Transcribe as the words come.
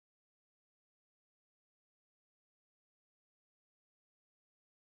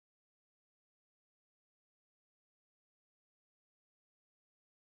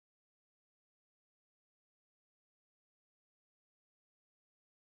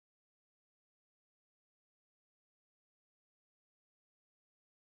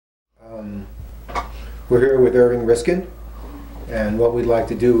We're here with Irv Riskin, and what we'd like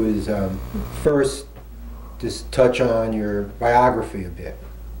to do is first just touch on your biography a bit.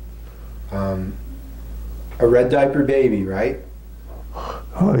 A red diaper baby, right?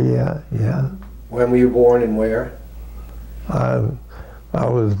 Oh yeah, yeah. When were you born and where? I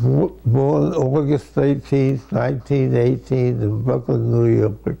was born August 18th, 1918 in Brooklyn, New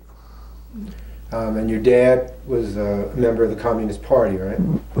York. And your dad was a member of the Communist Party, right?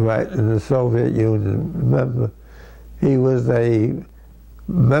 Right, in the Soviet Union. Remember, he was a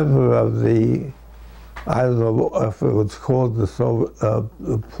member of the, I don't know if it was called the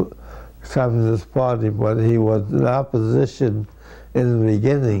Communist Party, but he was in opposition in the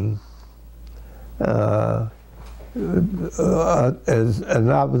beginning, as an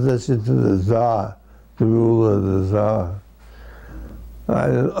opposition to the Tsar, the ruler of the Tsar.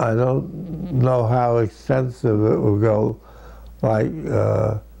 I don't know how extensive it would go, like in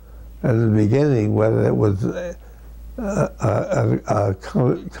the beginning, whether it was a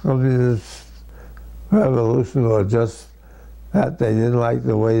communist revolution or just that they didn't like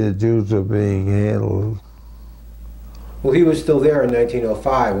the way the Jews were being handled. Well, he was still there in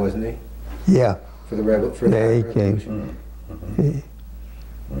 1905, wasn't he? Yeah. For the revolution. He came.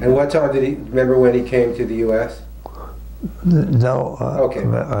 And what time did he, remember when he came to the U.S.? No. Okay,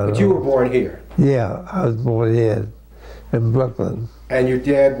 but you were born here. Yeah, I was born here in Brooklyn. And your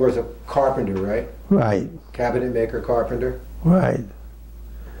dad was a carpenter, right? Right. Cabinet maker carpenter? Right.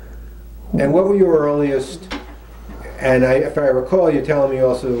 And what were your earliest, and if I recall, you're telling me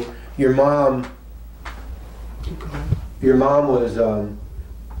also, your mom was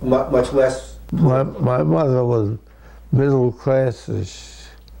much less... My mother was middle classish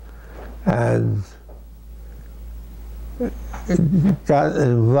and got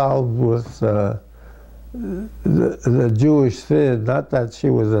involved with the Jewish theater. Not that she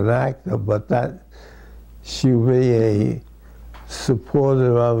was an actor, but that she would be a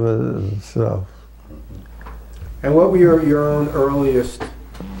supporter of it and stuff. And what were your own earliest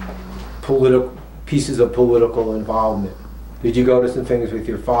pieces of political involvement? Did you go to some things with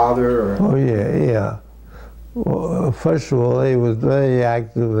your father? Or? Oh yeah. Well, first of all, he was very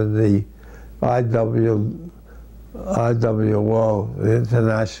active in the IWO, the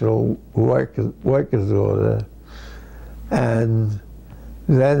International Workers Order, and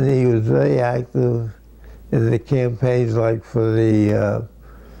then he was very active in the campaigns like for the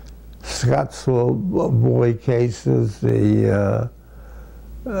Scottsville boy cases, the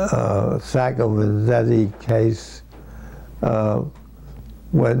Sacco Vanzetti case.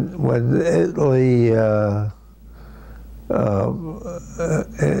 When Italy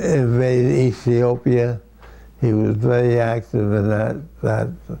invaded Ethiopia, he was very active in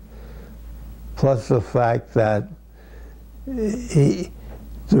that. Plus the fact that he,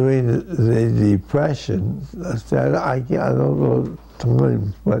 during the Depression, I don't know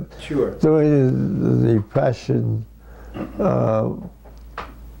times, but sure. During the Depression,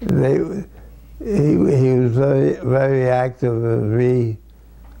 he was very active in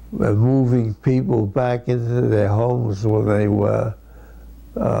moving people back into their homes when they were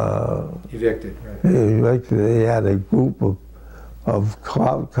evicted. Right. Evicted. He had a group of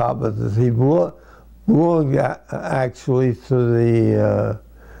carpenters. He belonged actually to the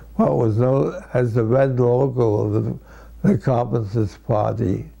what was known as the red logo of the Carpenters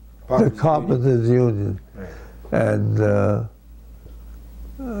Party, the Carpenters Union. Right. And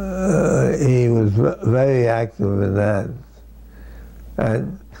he was very active in that.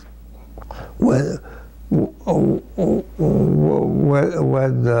 And when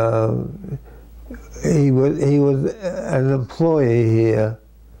he was an employee here,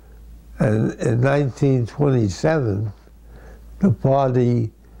 and in 1927, the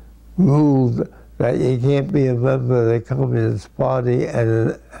party ruled that you can't be a member of the Communist Party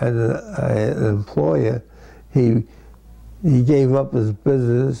and an employer. He gave up his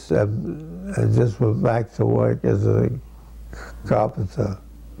business and just went back to work as a carpenter.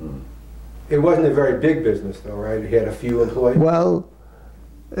 It wasn't a very big business, though, right? He had a few employees? Well,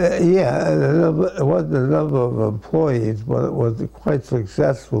 yeah, it wasn't a number of employees, but it was quite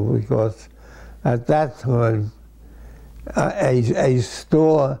successful because at that time, a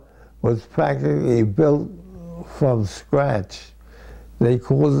store was practically built from scratch. They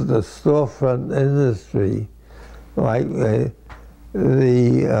called it a storefront industry. Like the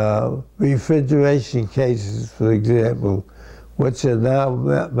refrigeration cases, for example, which are now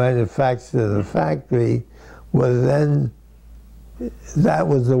manufactured in a factory, was then, that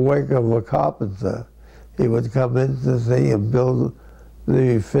was the work of a carpenter. He would come into the thing and build the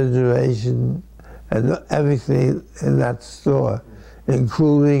refrigeration and everything in that store.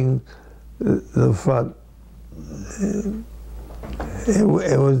 including the front. It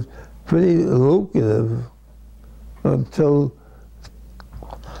was pretty lucrative until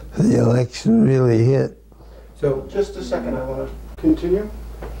the election really hit. So, just a second, I want to continue.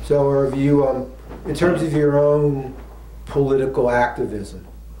 So, Irv, you, in terms of your own political activism,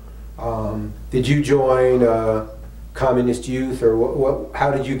 did you join communist youth, or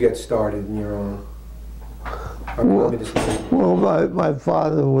how did you get started in your own communist movement? Well, my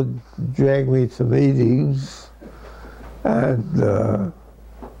father would drag me to meetings, and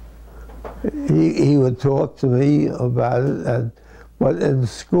he would talk to me about it. But in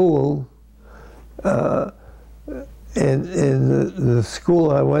school, in the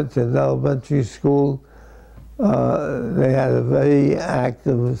school I went to, in elementary school, they had a very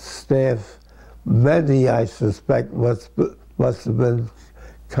active staff. Many, I suspect, must have been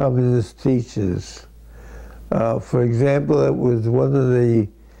communist teachers. For example, it was one of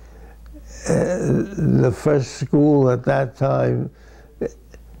the first school at that time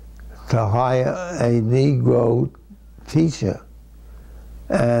to hire a Negro teacher,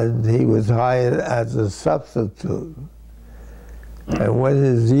 and he was hired as a substitute. And when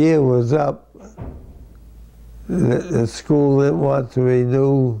his year was up, the school didn't want to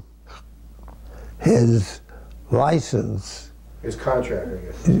renew his license. His contract, I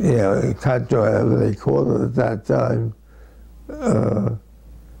guess. Yeah, contract, whatever they called it at that time.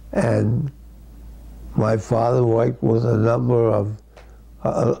 And my father worked with a number of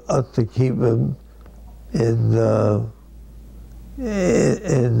to keep him in the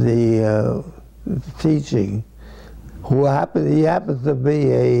teaching. He happened to be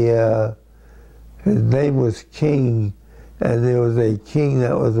his name was King, and there was a King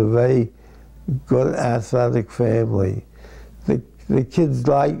that was a very good athletic family. The kids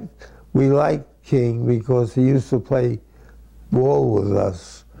we liked King because he used to play ball with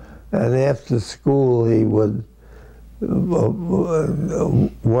us, and after school he would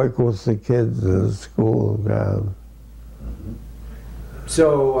work with the kids in the school ground.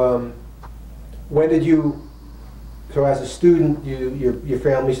 So, when did you? So, as a student, your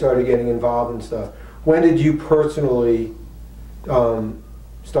family started getting involved and stuff. When did you personally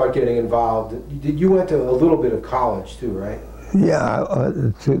start getting involved? You went to a little bit of college too, right? Yeah,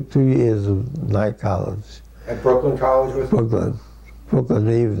 2 years of night college. At Brooklyn College, was it? Brooklyn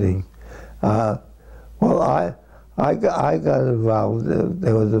Evening. Well, I got involved.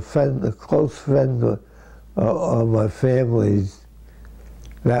 There was a close friend of my family's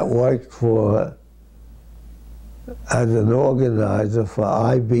that worked as an organizer for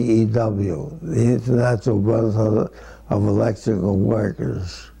IBEW, the International Brotherhood of Electrical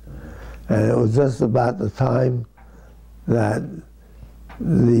Workers. And it was just about the time that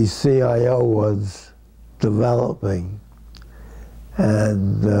the CIO was developing.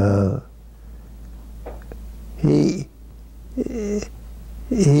 And he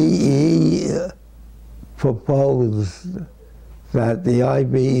proposed that the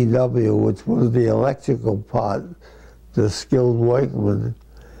IBEW, which was the electrical part, the skilled workmen,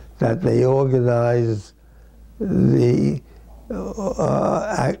 that they organized the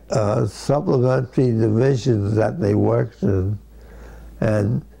supplementary divisions that they worked in.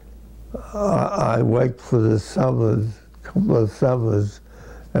 And I worked for the summers, a couple of summers,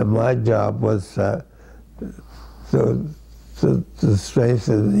 and my job was to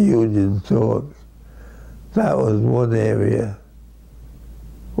strengthen the union talk. That was one area.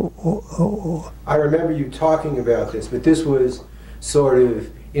 I remember you talking about this, but this was sort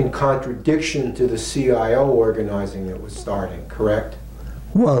of in contradiction to the CIO organizing that was starting, correct?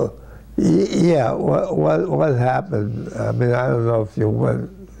 Well, yeah. What happened? I mean, I don't know if you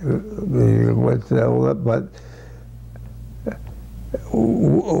went to that, but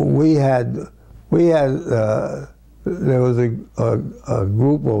there was a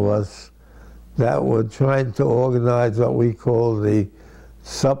group of us that were trying to organize what we call the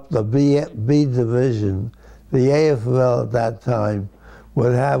B division. The AFL at that time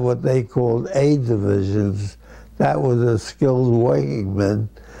would have what they called A divisions. That was the skilled working men.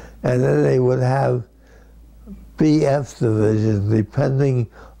 And then they would have BF divisions, depending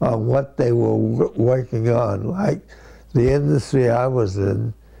on what they were working on. Like the industry I was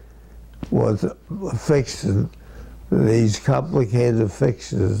in was fixing these complicated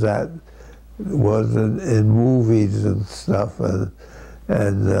fixtures that was in movies and stuff.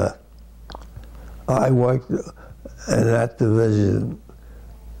 And I worked in that division,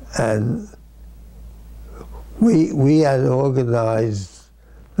 and we had organized,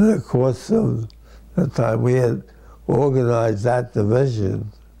 in the course of the time, we had organized that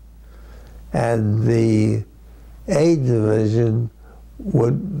division, and the A division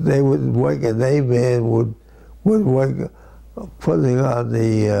they would work, an A-man would work putting on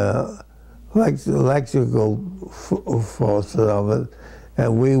the electrical force of it,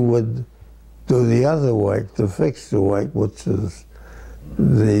 and we would do the other work, to fix the work, which is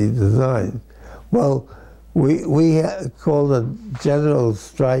the design. Well, we called a general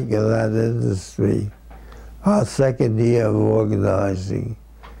strike in that industry our second year of organizing,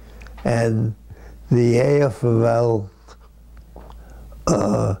 and the AFL,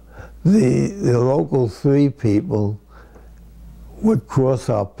 the local 3 people would cross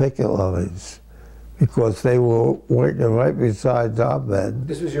our picket lines because they were working right beside our men.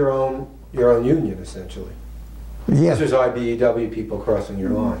 This was your own union, essentially. Yes. This was IBEW people crossing your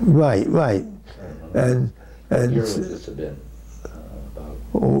line. Right. And What year would this have been?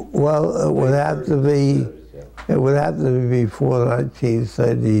 Well, it would have to be. It would have to be before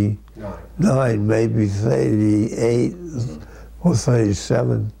 1939, maybe 38 or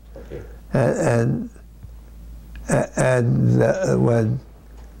 37. Okay. And when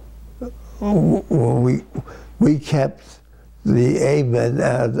we kept the A-men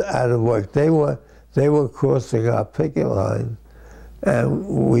out of work, they were crossing our picket line, and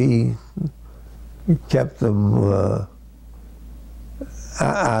we kept them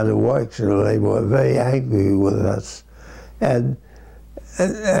out of work, so they were very angry with us, and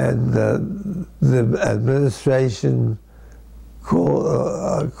the administration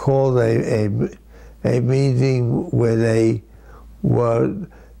called a meeting where they were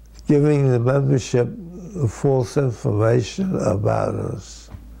giving the membership false information about us.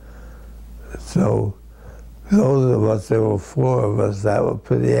 So those of us, there were 4 of us that were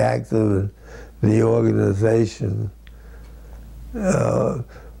pretty active in the organization.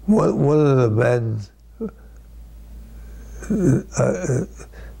 One of the men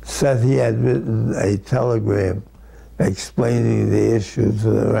said he had written a telegram explaining the issues to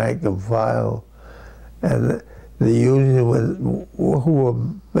the rank and file, and the union, who were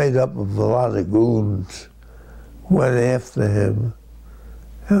made up of a lot of goons, went after him.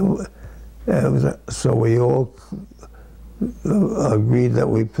 And so we all agreed that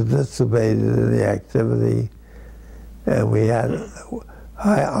we participated in the activity, and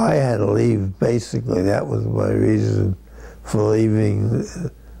I had to leave, basically. That was my reason for leaving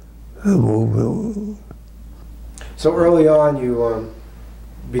the movement. So early on, you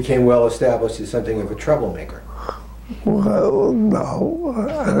became well established as something of a troublemaker. Well, no,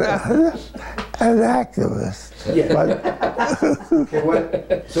 an activist. Yeah. But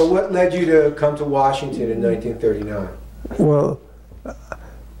Okay, so what led you to come to Washington in 1939? well,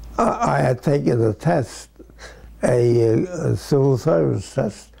 I had taken a test, a civil service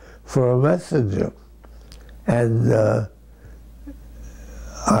test for a messenger, and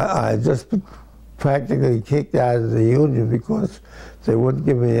I just been practically kicked out of the union because they wouldn't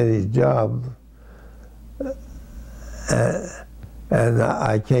give me any job. And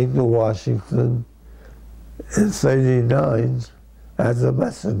I came to Washington in '39 as a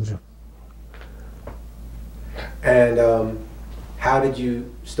messenger. And how did you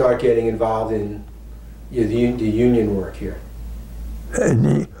start getting involved in the union work here?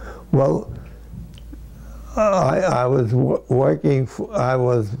 And well, I was working. I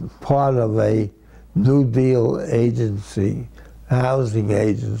was part of a New Deal agency, housing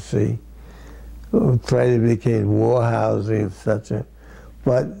agency. Later became war housing, etc.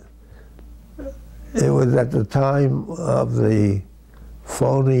 But it was at the time of the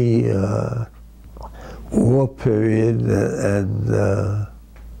phony war period, and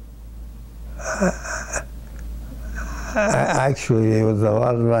actually there was a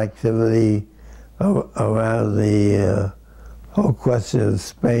lot of activity around the whole question of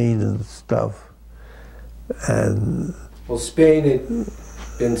Spain and stuff. And well, Spain had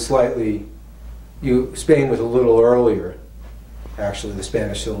been slightly. Spain was a little earlier, actually, the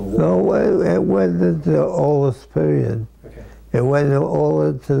Spanish Civil War. no, it went into all this period. Okay. It went all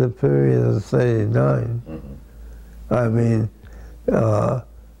into the period of '39. Mm-hmm. I mean,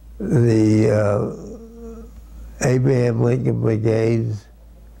 the Abraham Lincoln Brigades.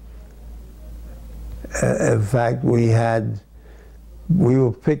 In fact, we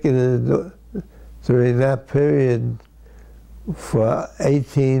were picketed during that period for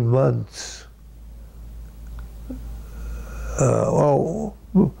 18 months.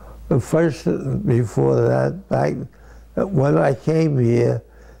 First, before that, when I came here,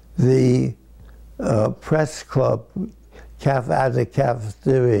 the press club had a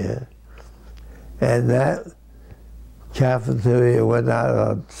cafeteria, and that cafeteria went out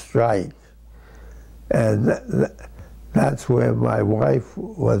on strike. And that's where my wife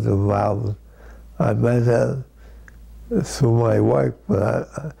was involved. I met her through my work,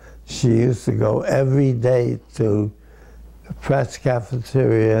 but she used to go every day to the press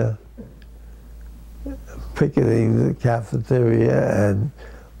cafeteria, picketing the cafeteria and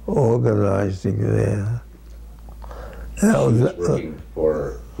organizing there.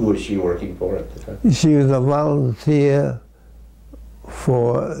 Who was she working for at the time? She was a volunteer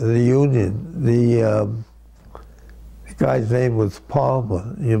for the union. The guy's name was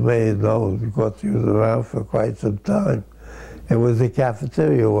Palmer. You may know because he was around for quite some time. It was the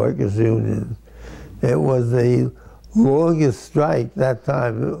Cafeteria Workers Union. It was the longest strike that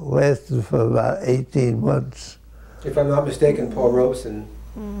time. It lasted for about 18 months. If I'm not mistaken, Paul Robeson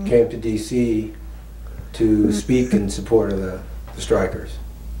came to D.C. to speak in support of the strikers.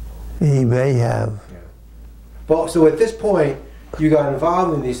 He may have. Yeah. Well, so at this point, you got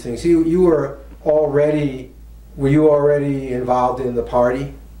involved in these things. You were you already involved in the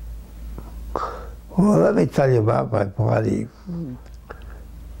party? Well, let me tell you about my party.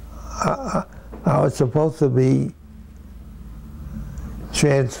 I was supposed to be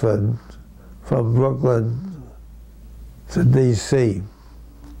transferred from Brooklyn to D.C.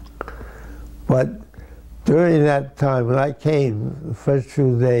 But during that time, when I came, the first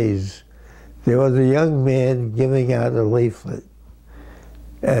few days, there was a young man giving out a leaflet.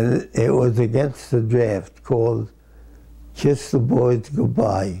 And it was against the draft called Kiss the Boys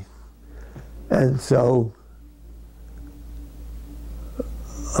Goodbye. And so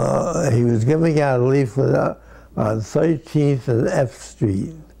he was giving out a leaflet on 13th and F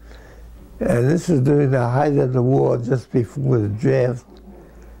Street. And this was during the height of the war, just before the draft.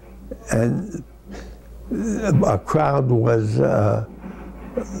 And a crowd was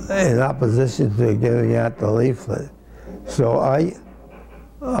in opposition to giving out the leaflet. So I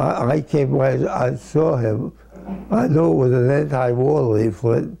came by, I saw him. I knew it was an anti-war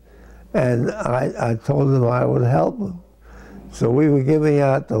leaflet, and I told him I would help him. So we were giving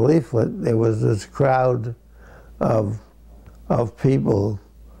out the leaflet. There was this crowd of people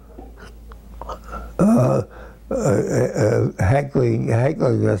heckling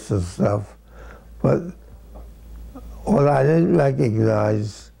us and stuff. But what I didn't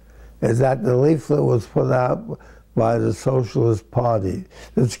recognize is that the leaflet was put out by the Socialist Party.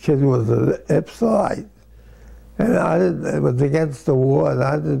 This kid was an Ipsite. And it was against the war, and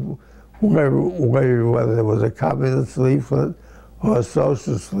I didn't worry whether it was a communist leaflet or a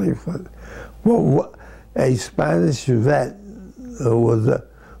socialist leaflet. Well, a Spanish vet who was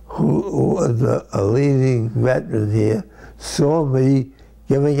a leading veteran here saw me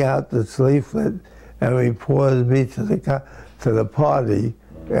giving out this leaflet and reported me to the party.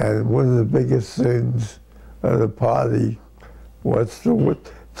 And one of the biggest things of the party was to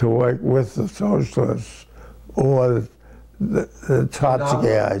work with the socialists or the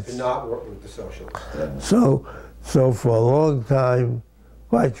Trotskyites. To not work with the socialists. Yeah. So for a long time,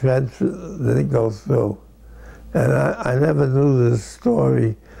 my transfer didn't go through. And I never knew this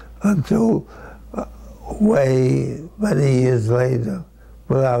story until way many years later.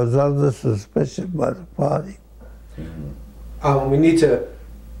 But I was under suspicion by the party. We need to,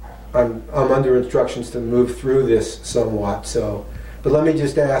 I'm under instructions to move through this somewhat, but let me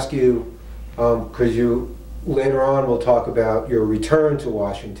just ask you, because later on we'll talk about your return to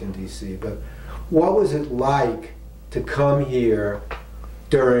Washington, D.C., but what was it like to come here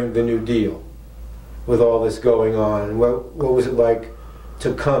during the New Deal with all this going on? What was it like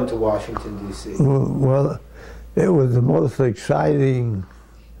to come to Washington, D.C.? Well, it was the most exciting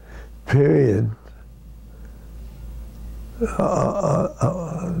period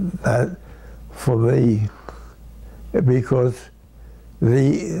that for me, because the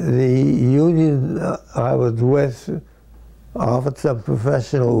union I was with, Office of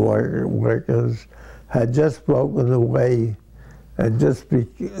Professional Workers, had just broken away and just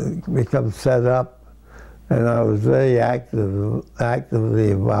become set up, and I was very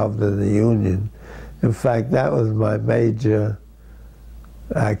actively involved in the union. In fact, that was my major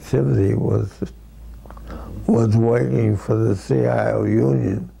activity, was working for the CIO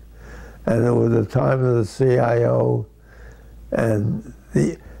union. And it was the time of the CIO, and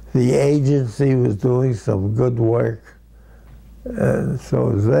the agency was doing some good work, and so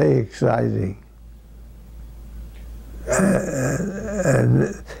it was very exciting.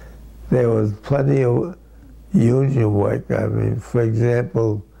 And there was plenty of union work. I mean, for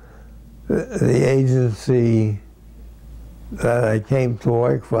example, the agency that I came to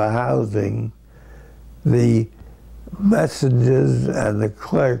work for, housing, the messengers and the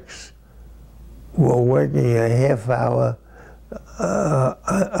clerks were working a half hour,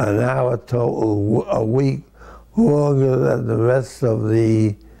 an hour total a week, longer than the rest of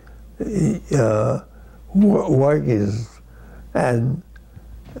the workers. And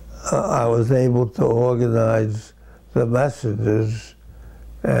I was able to organize the messengers,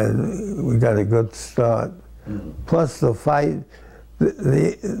 and we got a good start. Plus the fight,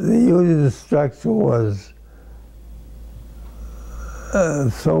 the union structure was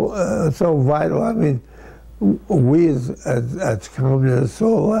so vital. I mean, we as communists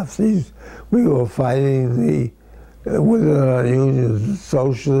or lefties, we were fighting within our union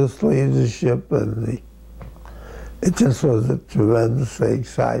socialist leadership, and it just was tremendously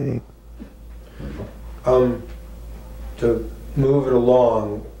exciting. To move it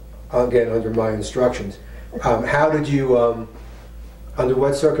along, again under my instructions, how did you, under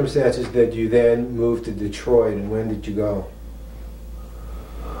what circumstances did you then move to Detroit, and when did you go?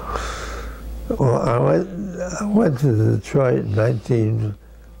 Well, I went to Detroit in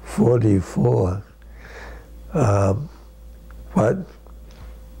 1944, but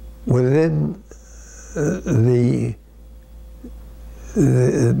within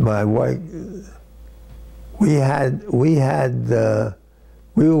my work, we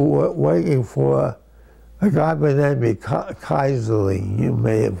were working for a guy by the name of Kaiserling. You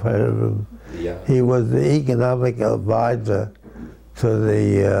may have heard of him. Yeah. He was the economic advisor to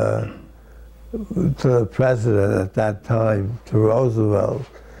the president at that time, to Roosevelt,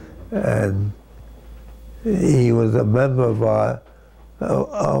 and he was a member of our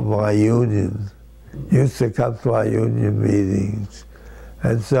union. Used to come to our union meetings,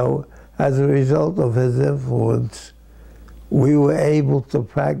 and so as a result of his influence, we were able to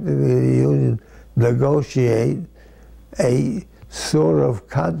practically, the union, negotiate a sort of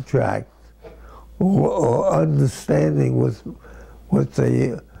contract or understanding with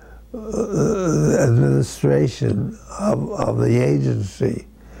the administration of the agency.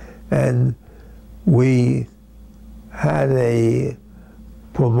 And we had a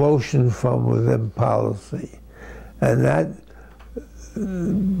promotion from within policy. And that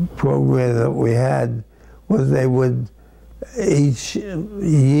program that we had was they would each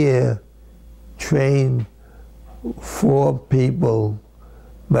year train 4 people,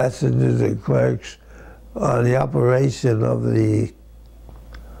 messengers and clerks, on the operation of the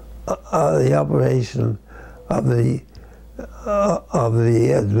administration,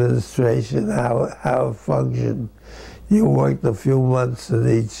 how it functioned. You worked a few months in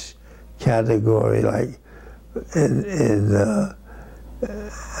each category, like in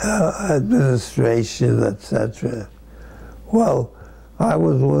administration, etc. Well, I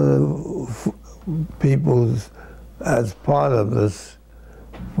was one of the people as part of this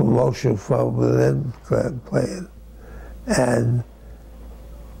promotion from within plan, and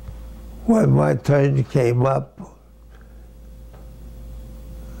when my turn came up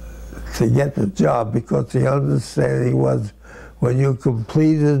to get the job, because the understanding was when you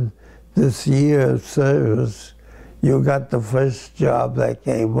completed this year of service, you got the first job that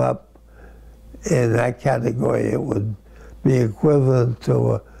came up in that category. It would be equivalent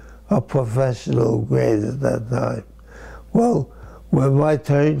to a professional grade at that time. Well, when my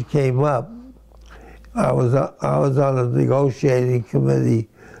turn came up, I was on a negotiating committee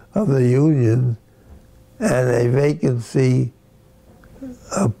of the union, and a vacancy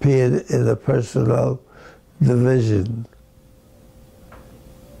appeared in the personnel division.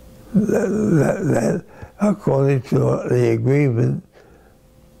 That according to the agreement,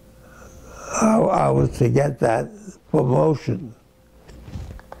 I was to get that promotion.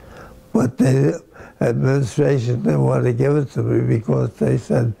 But the administration didn't want to give it to me because they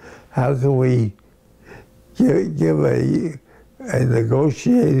said, how can we give a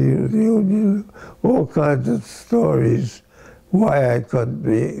negotiating union all kinds of stories why I couldn't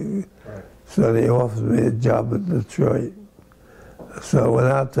be. Right. So they offered me a job in Detroit. So I went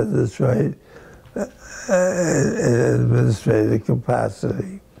out to Detroit in administrative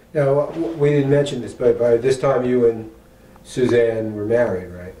capacity. Now, we didn't mention this, but by this time you and Suzanne were married,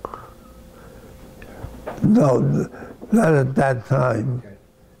 right? No, not at that time.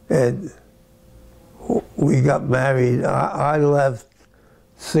 Okay. And we got married. I left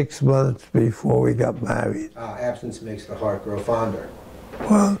 6 months before we got married. Absence makes the heart grow fonder.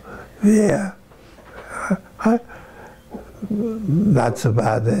 Well, yeah. That's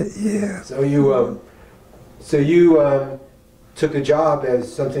about it, yeah. So you took a job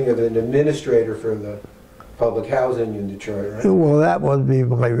as something of an administrator for the public housing in Detroit, right? Well, that would be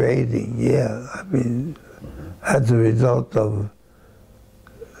my rating, yeah. I mean, as a result of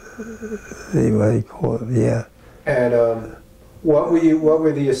what do you call it, yeah. And what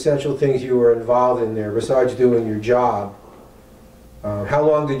were the essential things you were involved in there besides doing your job? How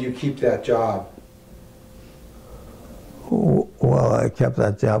long did you keep that job? Well, I kept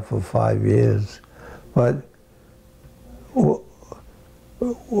that job for 5 years, but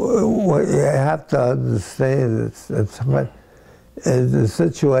what you have to understand is the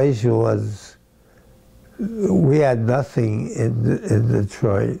situation was we had nothing in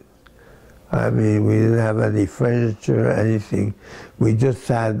Detroit. I mean, we didn't have any furniture or anything. We just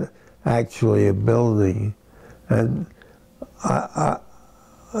had actually a building, and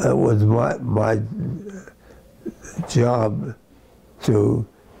it was my job to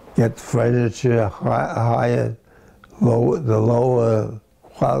get furniture, hire the lower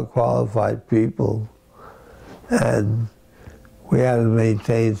qualified people, and we had to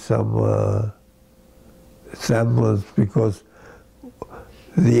maintain some semblance because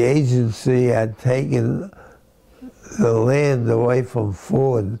the agency had taken the land away from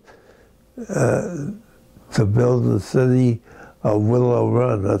Ford to build the city of Willow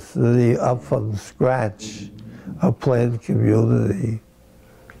Run, a city up from scratch, a planned community.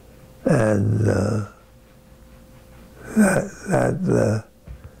 And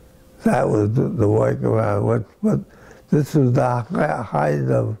that was the workaround. But this was the height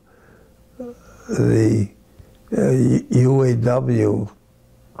of the UAW,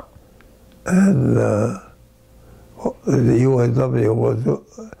 and the UAW was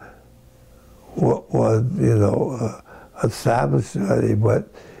you know, established already, but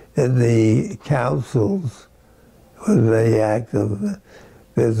in the councils was very active.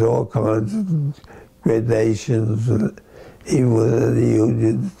 There's all kinds of gradations, even within the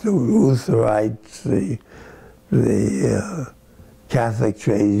unions, the Lutherites, the Catholic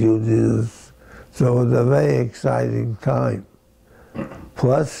trade unions. So it was a very exciting time.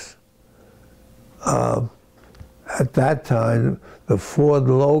 Plus, at that time, the Ford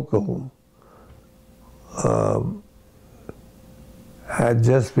local had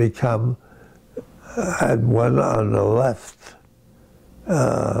just become, had one on the left.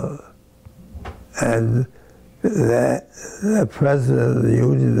 And the president of the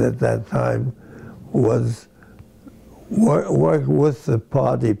union at that time was worked with the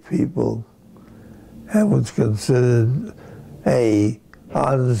party people and was considered a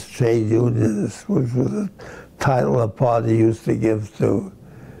honest trade unionist, which was a title the party used to give to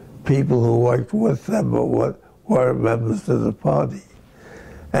people who worked with them but weren't members of the party.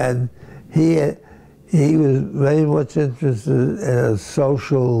 And he was very much interested in a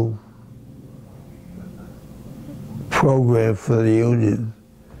social program for the union.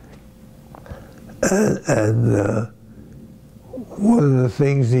 And one of the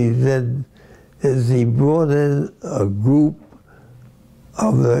things he did is he brought in a group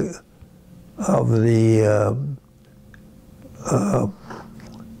of the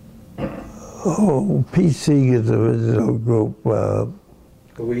Pete Seeger's original group. The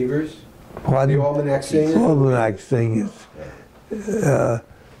Weavers? Pardon? The Almanac Singers? Almanac Singers.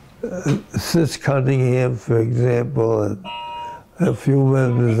 Sis Cunningham, for example, and a few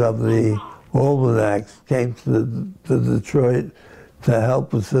members of the Almanacs came to Detroit to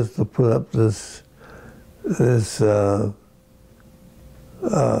help us to put up this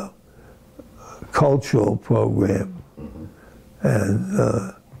cultural program. And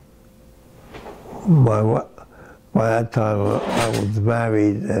by that time I was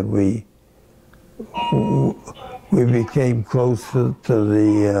married, and we became closer to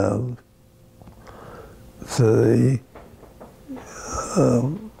the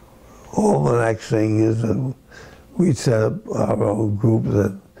Almanac Singers, and we set up our own group.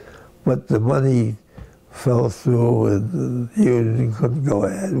 But the money fell through, and the union couldn't go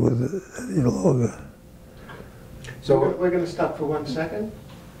ahead with it any longer. So we're going to stop for 1 second.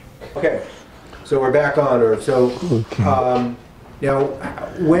 Okay, so we're back on, Irv. So Okay. now,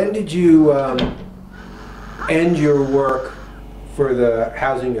 when did you end your work for the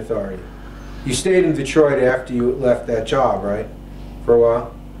Housing Authority? You stayed in Detroit after you left that job, right? For a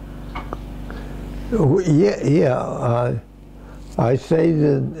while? Yeah. I stayed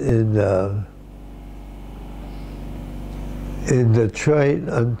in Detroit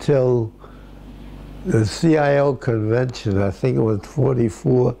until the CIO convention. I think it was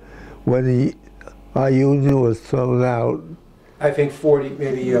 '44, when our union was thrown out. I think 40,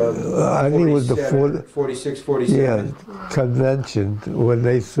 maybe I think it was the 46, 47. Yeah, convention, when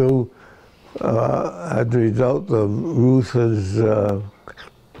they threw, as a result of Ruther's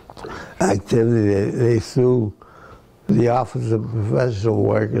activity, they threw the Office of Professional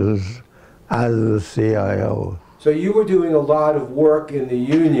Workers out of the CIO. So you were doing a lot of work in the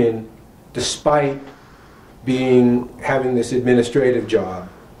union despite having this administrative job.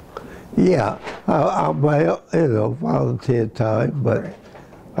 Yeah, my volunteer time, but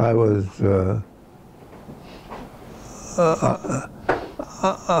I was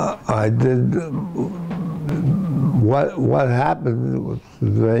I did what happened was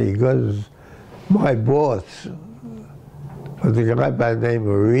very good. Is my boss was a guy by the name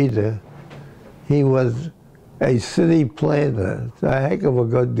of Rita. He was a city planner, a heck of a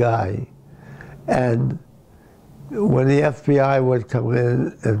good guy. And when the FBI would come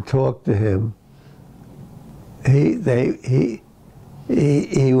in and talk to him, he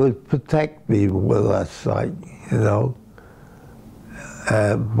would protect me with us, like, you know.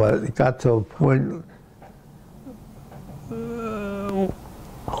 But it got to a point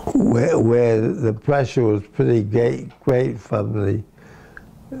where the pressure was pretty great from the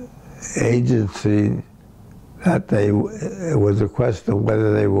agency that it was a question of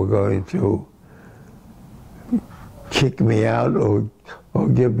whether they were going to kick me out or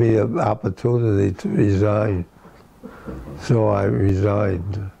give me an opportunity to resign. So I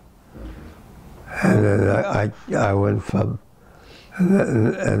resigned. And then I went from,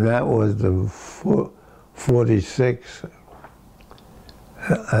 and that was the 46,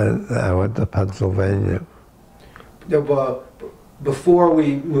 and I went to Pennsylvania. Now, before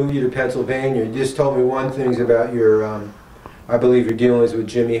we move you to Pennsylvania, you just told me one thing about your, I believe your dealings with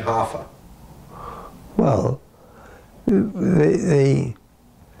Jimmy Hoffa. Well,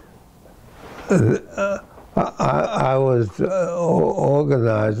 I was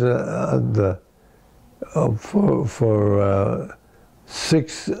organizer under, for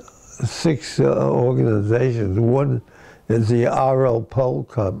six organizations. One is the R.L. Poll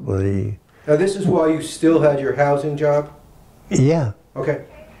Company. Now this is while you still had your housing job? Yeah. Okay.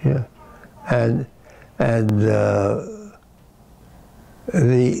 Yeah. And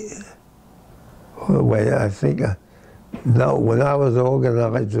wait, I think, no, when I was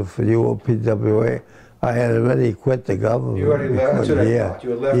organizer for UOPWA, I had already quit the government. You already left? That's what I thought. You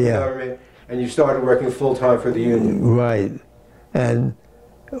had left the government and you started working full-time for the union. Right. And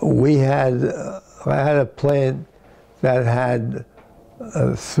we had, I had a plant that had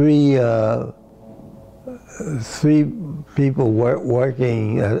three people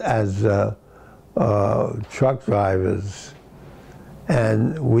working as truck drivers.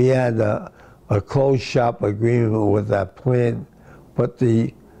 And we had a closed shop agreement with that plant, but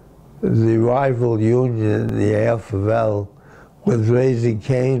the rival union, the AFL, was raising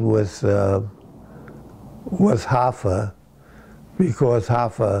Cain with Hoffa, because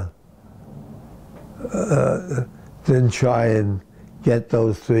Hoffa didn't try and get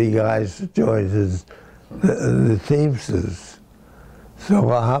those three guys to join the Teamsters. So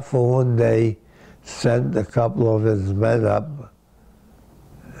Hoffa one day sent a couple of his men up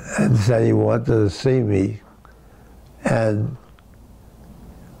and said he wanted to see me. And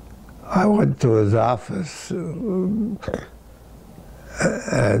I went to his office, and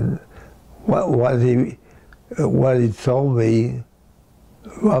what he told me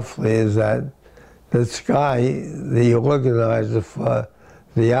roughly is that this guy, the organizer for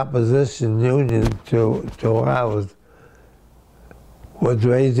the opposition union to ours, was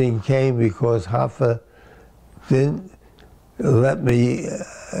raising Cain because Hoffa didn't let me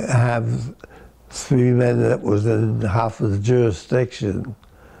have three men that was in Hoffa's jurisdiction.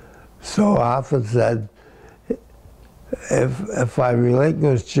 So Hoffa said, if I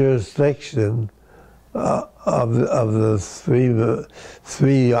relinquish jurisdiction of the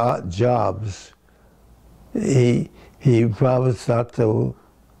three jobs, he promised not to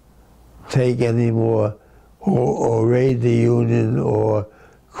take any more or raid the union or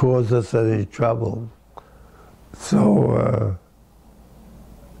cause us any trouble. So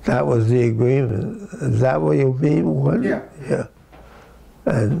that was the agreement. Is that what you mean? What? Yeah. Yeah.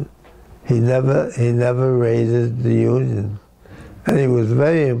 And he never raided the union. And it was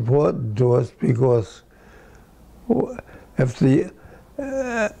very important to us because if it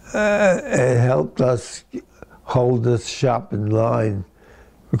helped us hold this shop in line,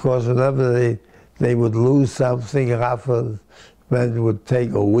 because whenever they would lose something, half of men would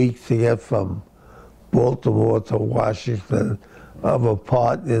take a week to get from Baltimore to Washington of a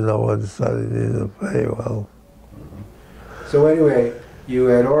part, you know, and studied to pay well. So anyway, you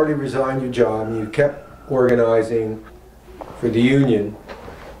had already resigned your job and you kept organizing for the union.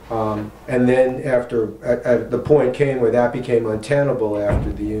 And then after, at the point came where that became untenable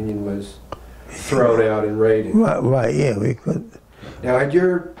after the union was thrown out and raided. Right, yeah, we could. Now, had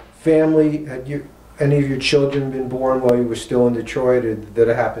your family, any of your children been born while you were still in Detroit, or did that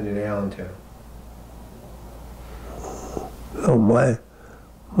happen in Allentown? Oh, my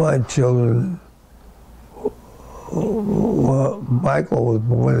children, well, Michael was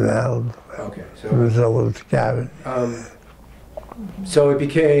born in Allentown. Okay, So was Karen. So it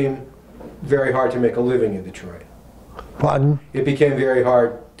became very hard to make a living in Detroit. Pardon? It became very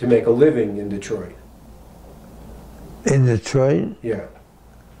hard to make a living in Detroit. In Detroit? Yeah.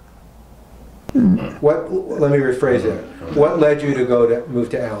 Let me rephrase that. What led you to move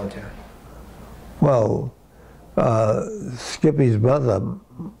to Allentown? Well, Skippy's mother,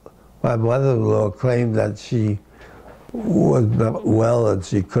 my mother-in-law, claimed that she was not well and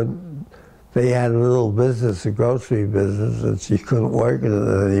she couldn't, they had a little business, a grocery business, and she couldn't work in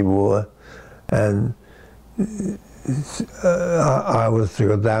it anymore. And I was to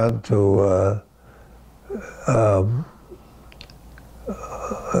go down to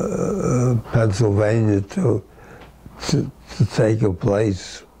Pennsylvania to take a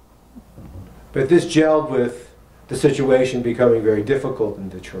place. But this gelled with the situation becoming very difficult in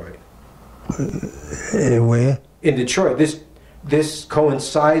Detroit. Where? In Detroit. This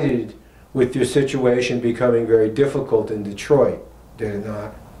coincided with your situation becoming very difficult in Detroit, did it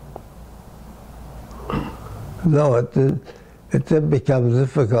not? No, it didn't become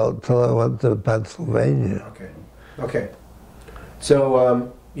difficult until I went to Pennsylvania. Okay. Okay.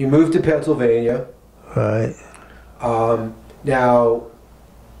 So you moved to Pennsylvania. Right. Now,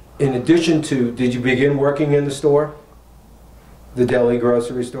 in addition to, did you begin working in the store? The deli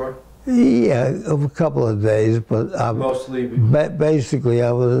grocery store? Yeah, a couple of days, but Mostly? Basically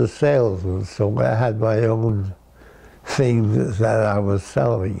I was a salesman, so I had my own things that I was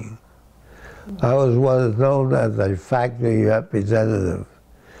selling. I was what is known as a factory representative.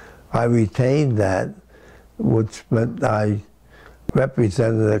 I retained that, which meant I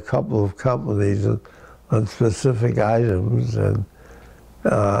represented a couple of companies on specific items, and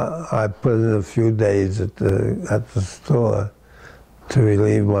I put in a few days at the store to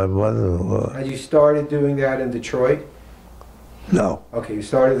relieve my mother-in-law. And you started doing that in Detroit? No. Okay, you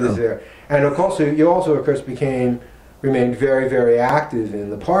started this there. And of course, you also, of course, remained very, very active in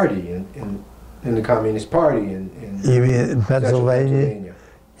the party, in the Communist Party in You mean in Pennsylvania?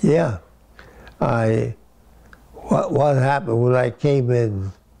 Yeah. What happened when I came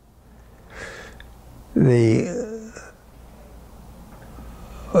in, the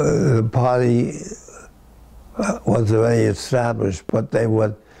party was already established, but they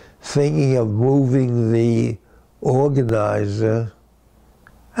were thinking of moving the organizer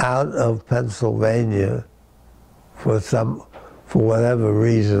out of Pennsylvania for whatever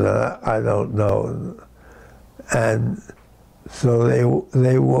reason, I don't know. And so they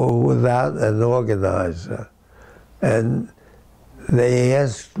were without an organizer. And they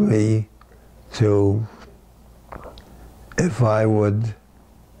asked me if I would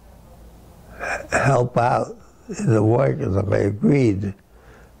help out in the work, and I agreed.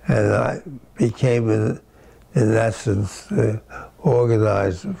 And I became, in essence, the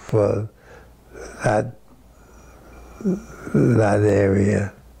organizer for that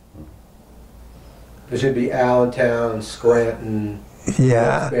area. There should be Allentown, Scranton,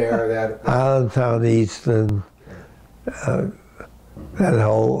 yeah, Fair, Allentown, Easton, that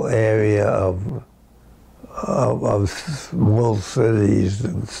whole area of small cities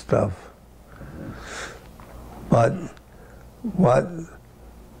and stuff. But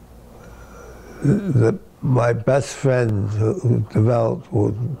my best friend who developed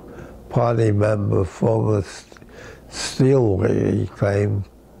was party member, former steelworker, he claimed,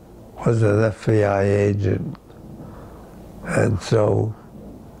 was an FBI agent. And so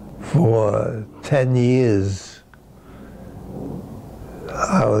for 10 years,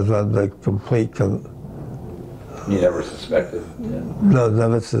 I was under complete You never suspected? Yeah. No,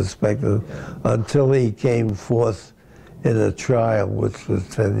 never suspected, until he came forth in a trial, which was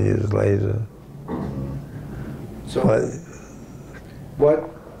 10 years later. So,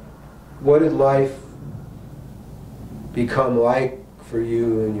 what did life become like for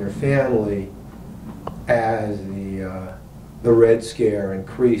you and your family as the Red Scare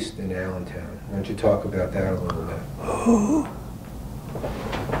increased in Allentown? Why don't you talk about that a little bit?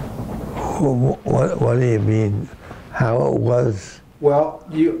 What do you mean? How it was? Well,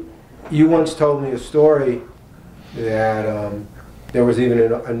 you once told me a story that there was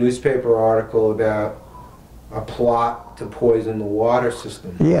even a newspaper article about a plot to poison the water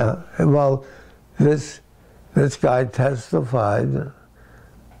system. Yeah, well, this guy testified.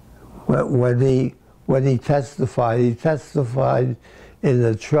 When he testified in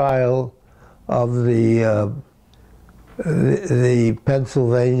the trial of the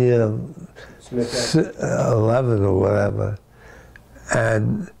Pennsylvania 11 or whatever,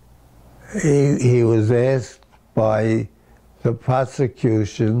 and he was asked by the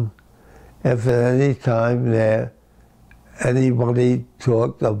prosecution if at any time there anybody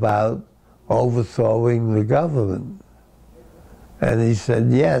talked about overthrowing the government. And he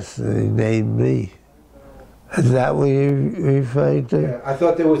said yes, and he named me. Is that what you're referring to? Yeah, I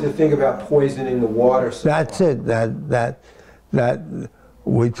thought there was a thing about poisoning the water supply. That's it. That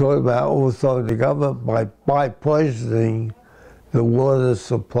we talk about also the government by poisoning the water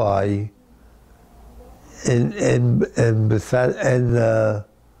supply in the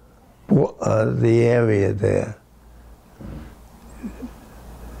area there.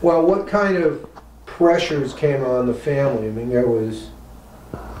 Well, what kind of pressures came on the family? I mean, there was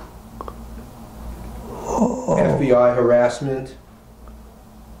FBI harassment.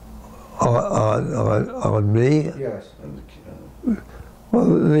 On me? Yes. Well,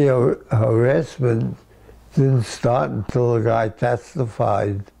 the harassment didn't start until the guy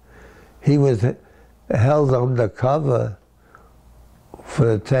testified. He was held undercover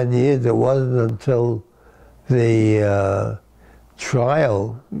for 10 years. It wasn't until the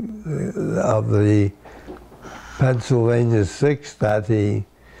trial of the Pennsylvania 6 that he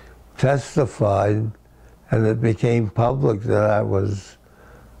testified, and it became public that I was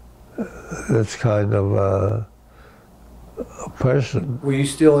this kind of a person. Were you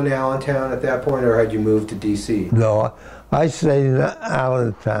still in Allentown at that point, or had you moved to D.C.? No, I stayed in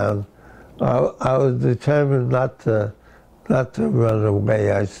Allentown. I was determined not to run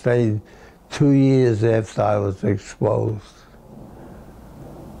away. I stayed 2 years after I was exposed.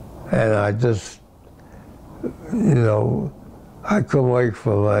 And I just, you know, I couldn't wait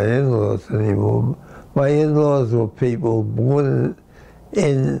for my in-laws anymore. My in-laws were people born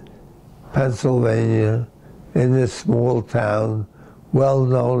in Pennsylvania, in this small town, well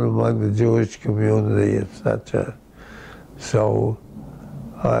known among the Jewish community, etc. So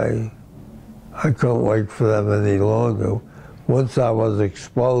I couldn't wait for them any longer. Once I was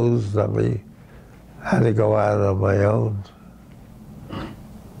exposed, I had to go out on my own.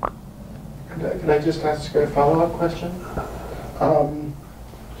 Can I just ask a follow-up question?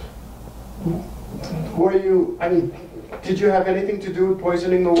 Were you, I mean, did you have anything to do with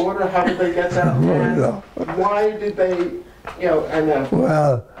poisoning the water? How did they get that? No. Why did they, you know, and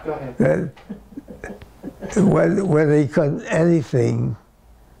well, go ahead. when they couldn't anything,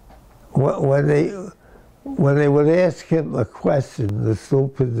 when they would ask him a question, the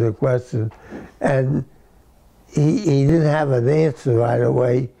stupid question, and he didn't have an answer right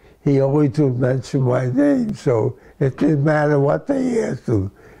away, he always would mention my name, so it didn't matter what they asked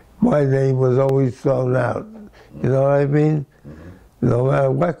him. My name was always thrown out. You know what I mean? No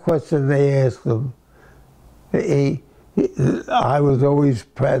matter what question they asked him, I was always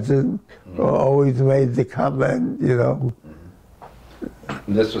present, or always made the comment, you know.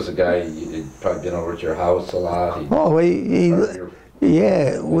 And this was a guy you'd probably been over at your house a lot. Oh,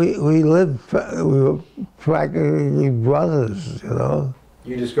 yeah, we lived, we were practically brothers, you know.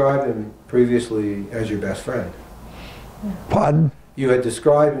 You described him previously as your best friend. Pardon? You had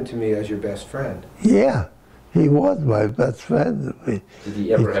described him to me as your best friend. Yeah, he was my best friend. Did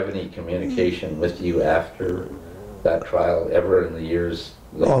he ever have any communication with you after that trial, ever in the years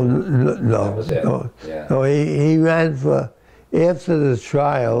later? Oh, no, That was it. no. Yeah. No, he ran for, after the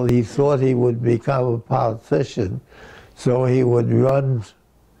trial, he thought he would become a politician, so he would run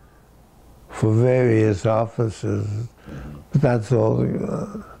for various offices. But that's all.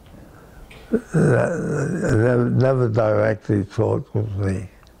 Never directly talked with me.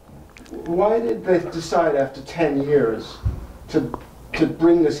 Why did they decide after 10 years to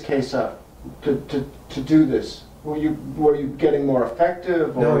bring this case up, to do this? Were you getting more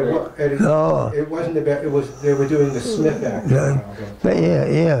effective? Or No, it wasn't about. It was they were doing the Smith Act.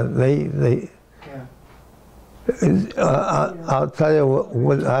 I'll tell you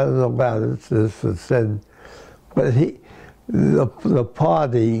what I don't know about it. This was said, but the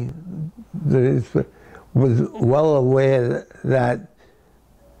party was well aware that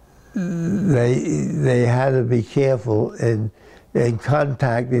they had to be careful in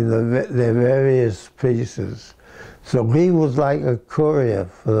contacting their various pieces. So he was like a courier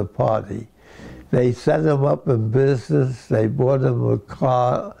for the party. They set him up in business, they bought him a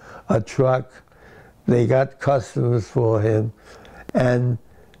car, a truck, they got customers for him, and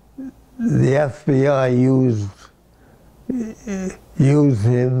the FBI used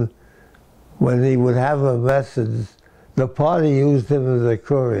him when he would have a message. The party used him as a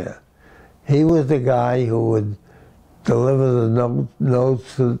courier. He was the guy who would deliver the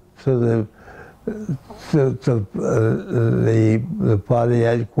notes to the party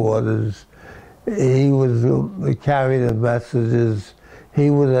headquarters. He would carry the messages. He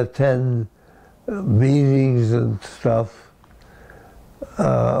would attend meetings and stuff.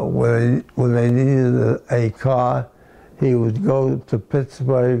 When they needed a car, he would go to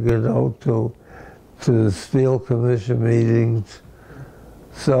Pittsburgh and go to the Steel Commission meetings.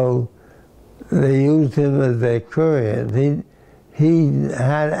 So they used him as their courier. And he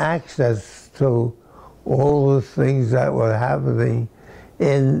had access to all the things that were happening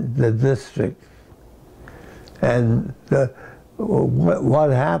in the district. And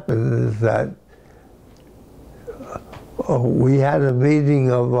what happened is that we had a meeting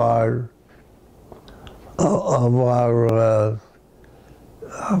of our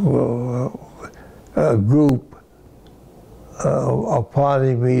group, a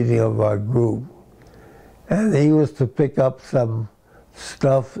party meeting of our group, and he was to pick up some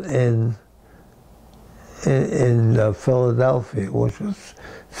stuff in Philadelphia, which was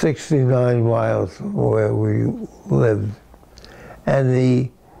 69 miles from where we lived, and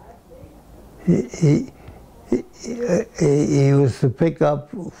he was to pick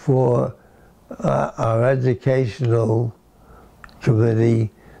up for our educational committee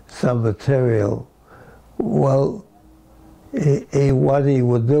some material. Well, what he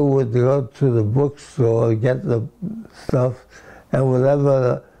would do would go to the bookstore, get the stuff, and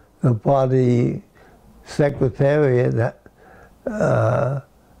whatever the party secretariat had,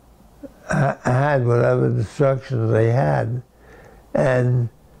 whatever instructions they had. And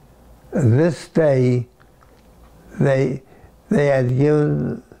this day, they had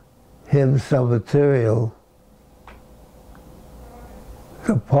given him some material.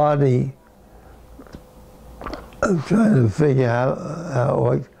 The party, I'm trying to figure out how it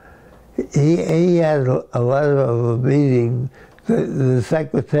works. He had a letter of a meeting. The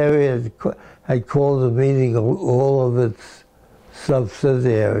secretariat had called a meeting of all of its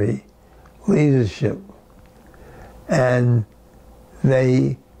subsidiary leadership. And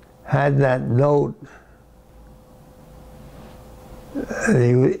they had that note.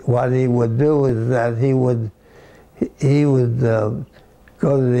 What he would do is that he would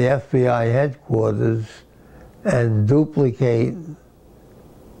go to the FBI headquarters and duplicate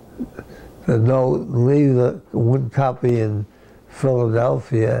the note, leave one copy in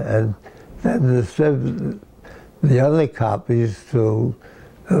Philadelphia, and then distribute the other copies to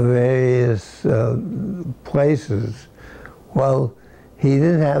the various places. Well, he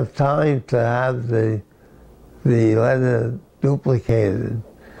didn't have time to have the letter duplicated,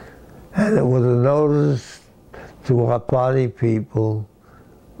 and it was a notice to our party people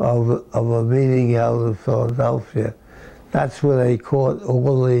of a meeting held in Philadelphia. That's where they caught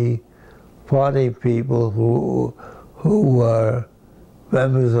all the party people who were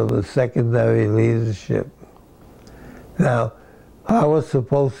members of the secondary leadership. Now, I was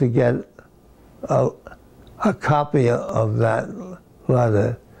supposed to get a copy of that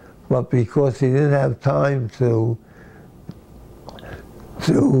letter, but because he didn't have time to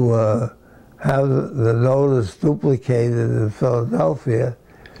have the notice duplicated in Philadelphia,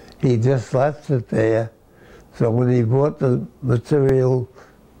 he just left it there. So when he brought the material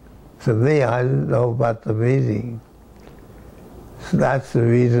to me, I didn't know about the meeting. So that's the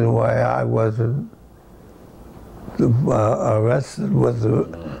reason why I wasn't arrested with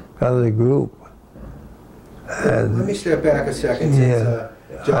the other group. And let me step back a second, since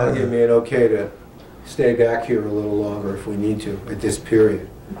John gave me an okay to stay back here a little longer if we need to at this period.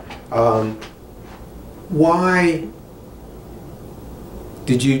 Why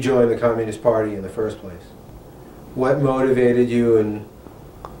did you join the Communist Party in the first place? What motivated you, and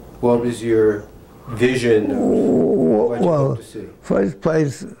what was your vision of what you hoped to see? First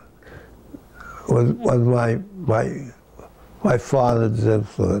place was my father's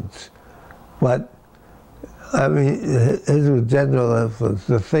influence, but I mean his was general influence.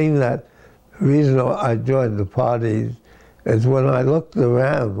 The reason I joined the party is when I looked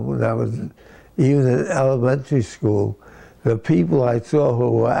around, when I was even in elementary school, the people I saw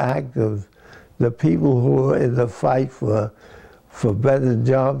who were active, the people who were in the fight for better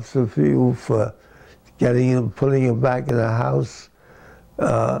jobs for people, for getting them, putting them back in the house,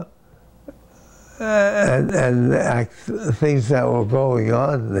 and things that were going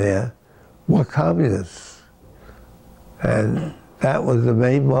on there were communists. And that was the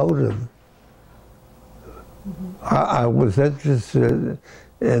main motive. I was interested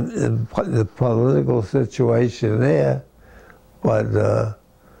in the political situation there, but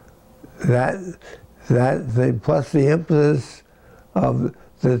that thing, plus the impetus of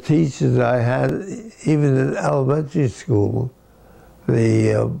the teachers I had, even in elementary school,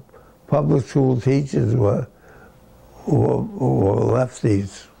 the public school teachers were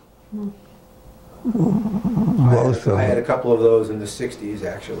lefties. Most of them. I had a couple of those in the 60s,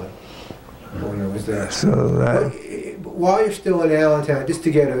 actually, when I was there. So while you're still in Allentown, just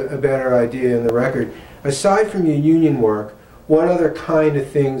to get a better idea in the record, aside from your union work, what other kind of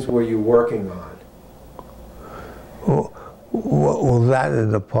things were you working on? Well, that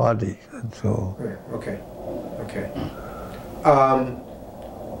in the party. That's all. Yeah, okay, okay.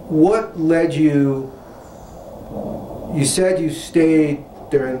 What led you, you said you stayed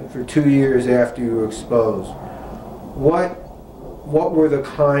for 2 years after you were exposed. What were the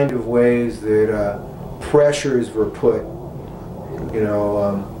kind of ways that pressures were put? You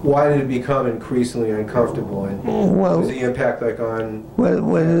know, why did it become increasingly uncomfortable? And what was the impact like on...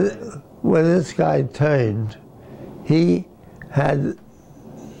 When this guy turned, he had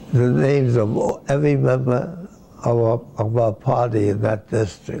the names of every member of our party in that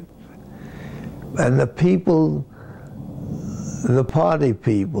district. And the people, the party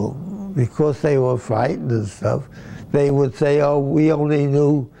people, because they were frightened and stuff, they would say, oh, we only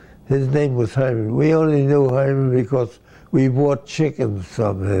knew, his name was Herman, we only knew Herman because we bought chickens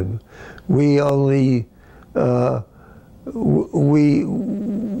from him. We only, we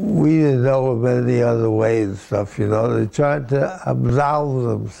didn't know of any other way and stuff, you know. They tried to absolve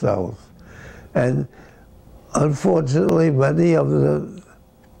themselves. And unfortunately, many of the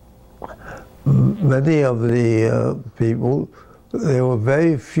people, there were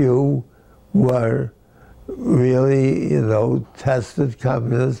very few were really, you know, tested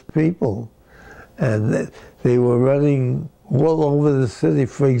communist people. And they were running all over the city.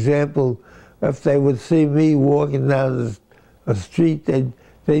 For example, if they would see me walking down a street,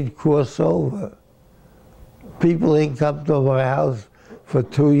 they'd cross over. People didn't come to my house for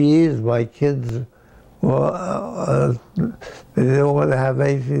 2 years. My kids, well, they didn't want to have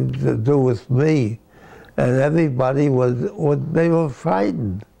anything to do with me. And everybody they were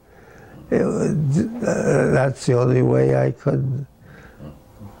frightened. That's the only way I could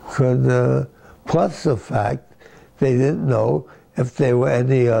plus the fact they didn't know if there were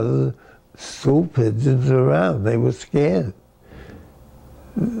any other stool pigeons around. They were scared.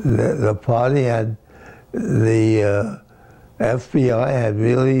 The party had, the FBI had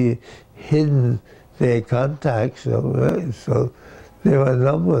really hidden their contacts, so there were a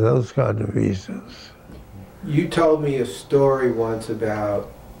number of those kind of reasons. You told me a story once about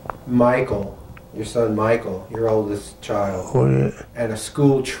Michael, your son Michael, your oldest child, and a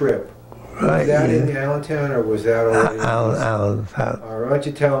school trip. Right, was that in Allentown, or was that already Allentown? All right, why don't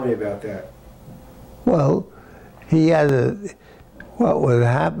you tell me about that? Well, he had what would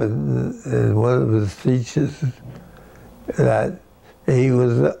happen, one of his teachers, that he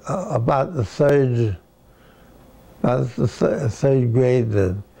was about the third grade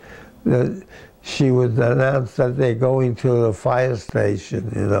then, that she would announce that they're going to the fire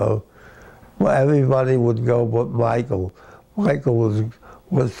station, you know. Well, everybody would go but Michael. Michael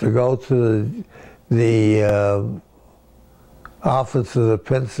was to go to the office of the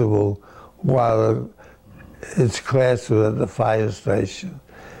principal while his class was at the fire station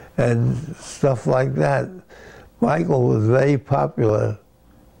and stuff like that. Michael was very popular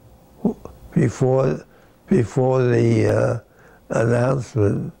before the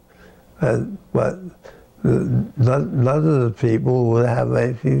announcement, but none of the people would have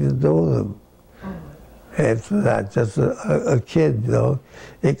anything to do with him. After that, just a kid, you know.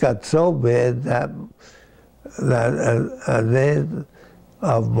 It got so bad that a man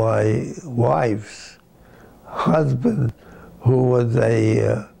of my wife's husband, who was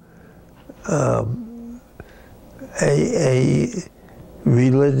a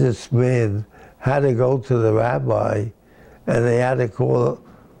religious man, had to go to the rabbi, and they had to call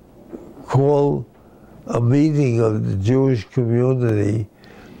a meeting of the Jewish community,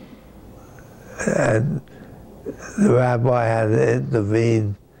 and the rabbi had to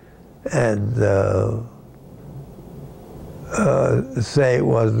intervene and say it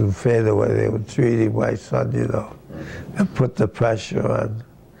wasn't fair the way they were treating my son, you know, and put the pressure on.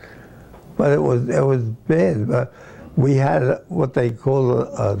 But it was bad. But we had what they call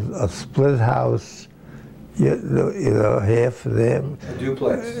a split house, you know, half of them. A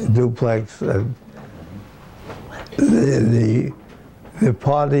duplex. Duplex. And the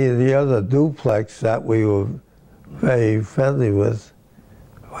party in the other duplex that we were very friendly with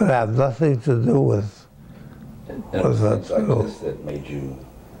would have nothing to do with. And it was things like this that made you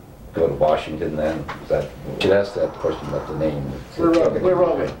go to Washington then? You could ask that question about the name. We're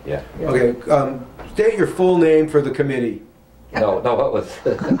rolling. Yeah. Okay, state your full name for the committee. No, what was...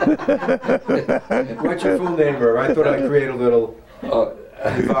 What's your full name, Irv? I thought I'd create a little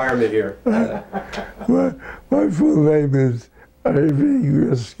environment here. My full name is Irv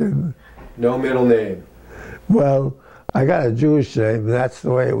Riskin. No middle name. Well, I got a Jewish name, and that's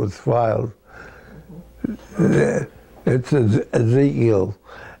the way it was filed. It's Ezekiel.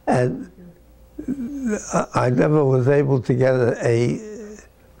 And I never was able to get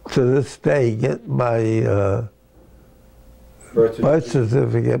to this day, get my birth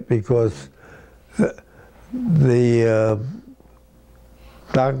certificate because the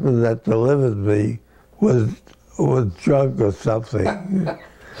doctor that delivered me was drunk or something.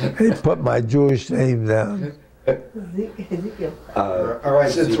 He put my Jewish name down. All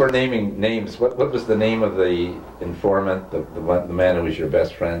right, Since we're naming names, what was the name of the informant, the man who was your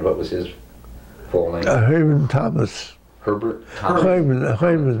best friend? What was his full name? Herman Thomas. Herbert Thomas?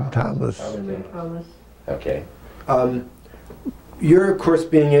 Herman Thomas. Okay. You're, of course,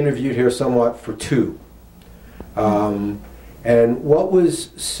 being interviewed here somewhat for two. And what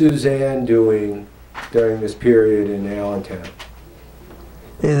was Suzanne doing during this period in Allentown?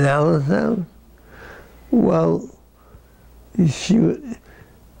 In Allentown? Well, she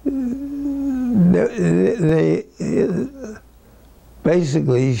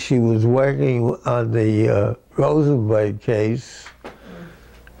basically she was working on the Rosenberg case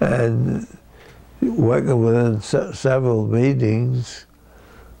and working within several meetings,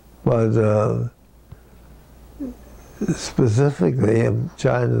 but specifically I'm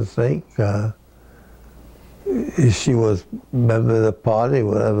trying to think she was a member of the party,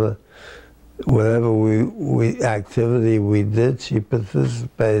 whatever activity we did, she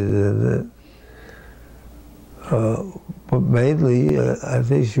participated in it. But mainly, I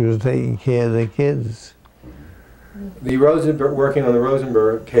think she was taking care of the kids. The Rosenberg, working on the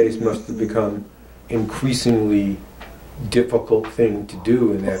Rosenberg case must have become increasingly difficult thing to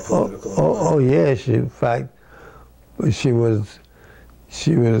do in that political Oh yeah, in fact, she was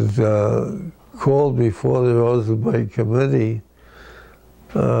called before the Rosenberg Committee.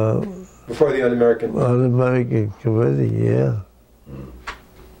 Before the Un-American Committee, yeah.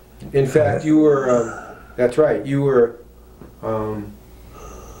 In fact, you were, that's right, you were,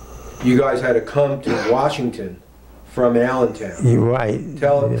 you guys had to come to Washington from Allentown. You're right.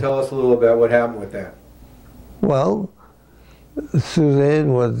 Tell us a little about what happened with that. Well,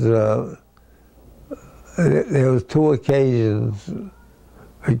 Suzanne was, there was two occasions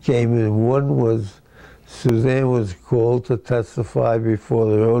I came in. One was Suzanne was called to testify before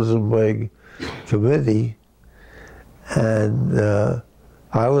the Rosenberg Committee, and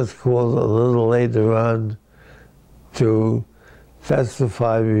I was called a little later on to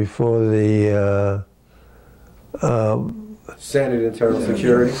testify before the Senate Internal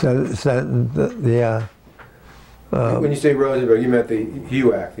Security? Senate, yeah. When you say Rosenberg, you meant the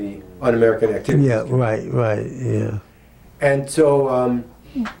HUAC, the Un-American Activities. Yeah, right, yeah. And so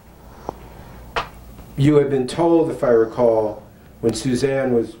you had been told, if I recall, when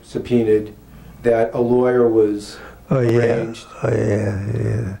Suzanne was subpoenaed, that a lawyer was arranged.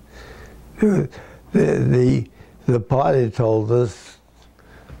 Yeah. The party told us,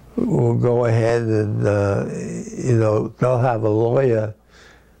 we'll go ahead and, they'll have a lawyer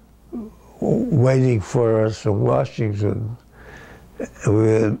waiting for us in Washington.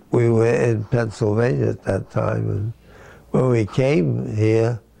 We were in Pennsylvania at that time, and when we came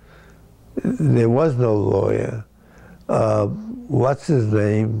here, there was no lawyer. What's his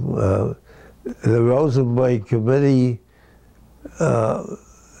name? The Rosenberg Committee,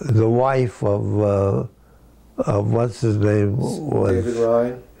 the wife of what's his name was David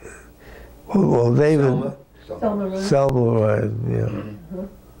Ryan? Well, David. Selma Ryan, yeah. Mm-hmm.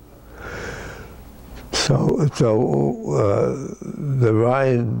 So the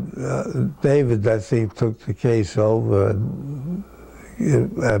Ryan, David, I think, took the case over, and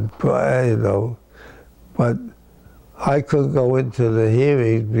but I couldn't go into the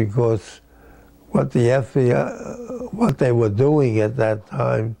hearings because what the FBI, what they were doing at that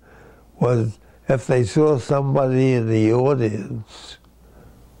time was if they saw somebody in the audience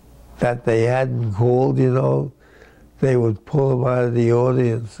that they hadn't called, they would pull them out of the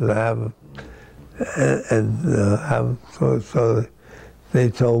audience and have them. So they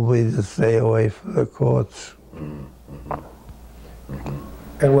told me to stay away from the courts.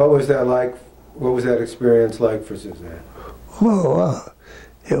 And what was that like? What was that experience like for Suzanne? Well,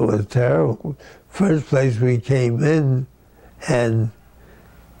 it was terrible. First place we came in, and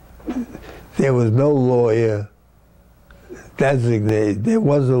there was no lawyer designated. There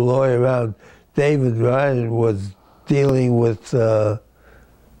was a lawyer around. David Ryan was dealing with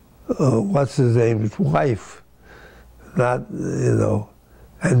what's his name's wife, not,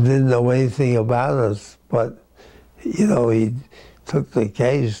 and didn't know anything about us, but, he took the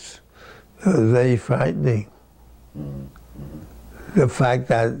case. It was very frightening. The fact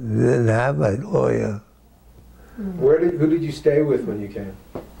that I didn't have a lawyer. Who did you stay with when you came?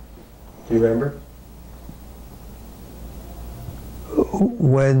 Do you remember?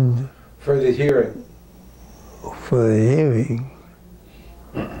 When? For the hearing. For the hearing?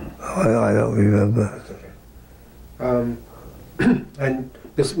 I don't remember. That's okay. And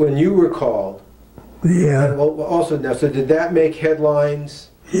this, when you were called, Yeah, and also now, so did that make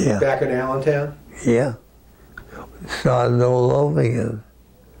headlines yeah, back in Allentown? yeah. Started all over again.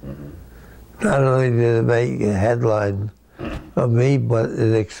 Not only did it make a headline of me, but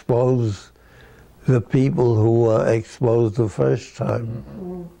it exposed the people who were exposed the first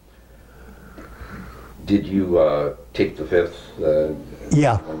time. Did you take the fifth?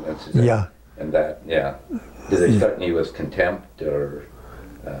 Yeah, And Suzanne? yeah. And that, yeah. Did they threaten you with contempt or?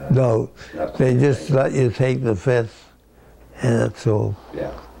 No, Not they something just like- let you take the fifth, and that's all.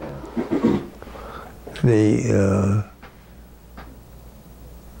 Yeah. The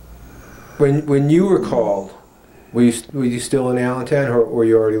When you were called, were you still in Allentown, or were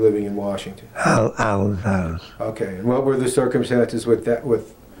you already living in Washington? Allentown. Okay, and what were the circumstances with that,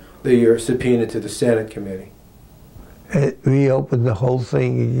 with your subpoena to the Senate committee? It reopened the whole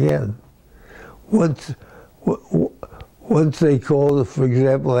thing again. Once they called, for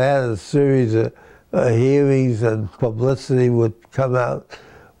example, they had a series of hearings and publicity would come out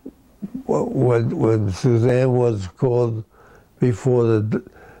when Suzanne was called before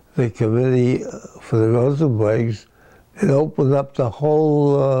the committee for the Rosenbergs. It opened up the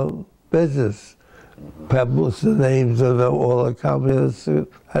whole business. Published the names of all the communists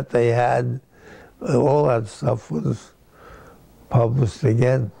that they had. All that stuff was published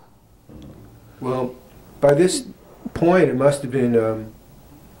again. Well, by this point, it must have been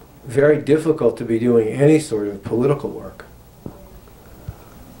very difficult to be doing any sort of political work.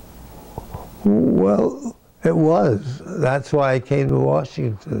 Well, it was. That's why I came to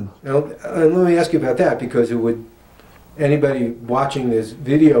Washington. Now, let me ask you about that, because it would, anybody watching this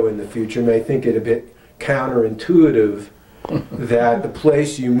video in the future may think it a bit counterintuitive that the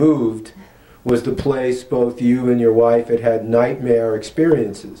place you moved was the place both you and your wife had nightmare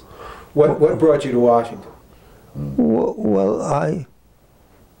experiences. What brought you to Washington? Well, I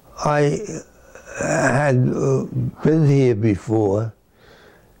had been here before.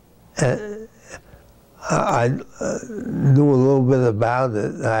 I knew a little bit about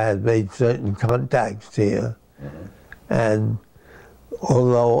it. I had made certain contacts here. And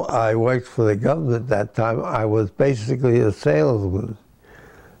although I worked for the government at that time, I was basically a salesman.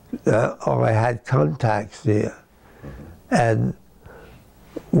 Or I had contacts here. And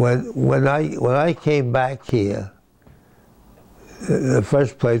when I came back here, the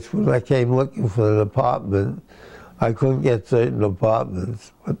first place, when I came looking for an apartment, I couldn't get certain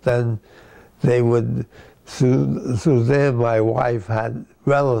apartments. But then they would, Suzanne, my wife, had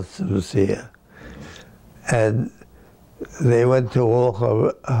relatives here. And they went to all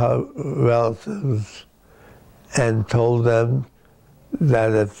her relatives and told them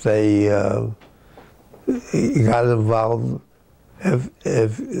that if they got involved,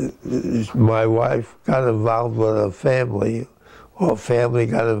 if my wife got involved with a family, or family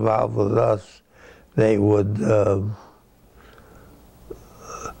got involved with us, they would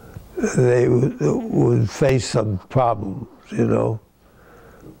face some problems, you know.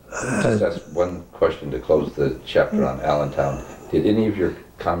 Just ask one question to close the chapter on Allentown. Did any of your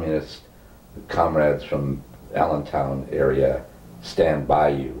communist comrades from Allentown area stand by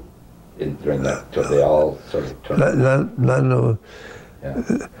you during that? So they all sort of turned.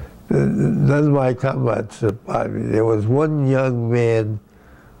 None of my comrades stood by me. There was one young man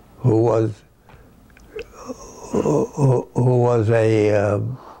who was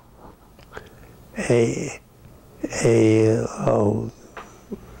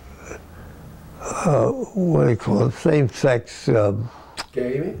what do you call it? Same-sex.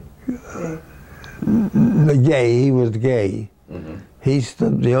 Gay? Gay. He was gay. He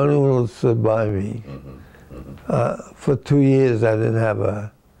stood. The only one who stood by me. For 2 years, I didn't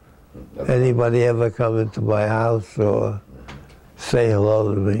have anybody ever come into my house or say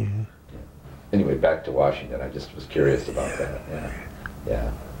hello to me. Anyway, back to Washington. I just was curious about that.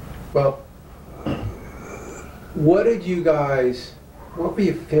 Yeah. Well, what were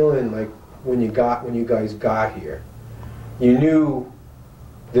you feeling like when you guys got here? You knew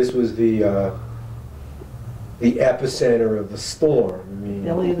this was the epicenter of the storm. I mean,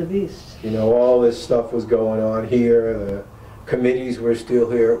 Belly of the beast. You know, all this stuff was going on here. The committees were still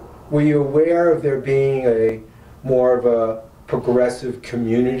here. Were you aware of there being more of a progressive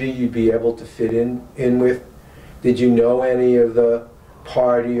community you'd be able to fit in with? Did you know any of the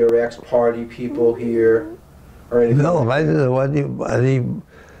party or ex-party people here, or anything? No, I didn't know anybody.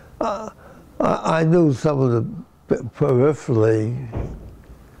 I knew some of the peripherally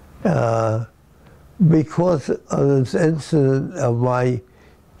because of this incident of my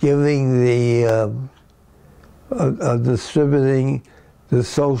giving distributing the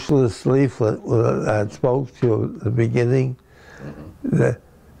socialist leaflet that I spoke to at the beginning.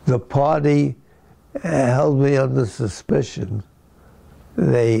 The party held me under suspicion.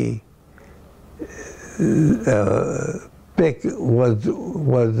 They, Bick was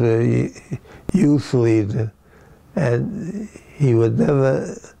a youth leader, and he would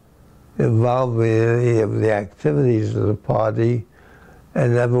never involve me in any of the activities of the party,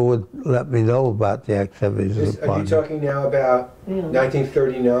 and never would let me know about the activities of the party. Are you talking now about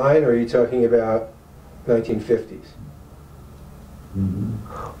 1939, or are you talking about 1950s?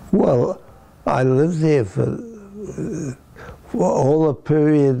 Well, I lived here for all the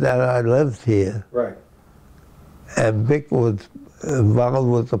period that I lived here. Right. And Bick was involved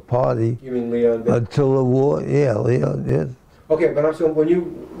with the party. You mean Leon Bick? Until the war, yeah, Leon, yes. Okay, but I'm saying,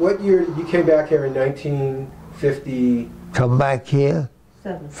 what year, you came back here in 1950? Come back here?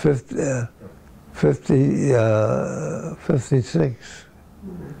 56.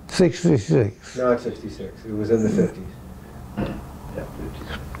 66. Not 66, it was in the 50s.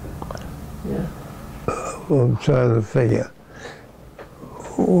 Yeah. I'm trying to figure.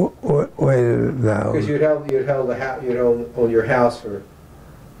 Wait a minute now. Because you'd owned your house for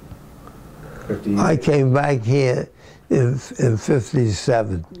 50 years. I came back here in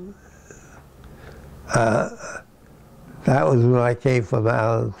 57. That was when I came from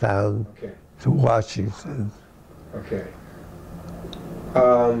Allentown to Washington. Okay.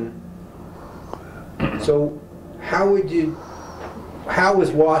 So how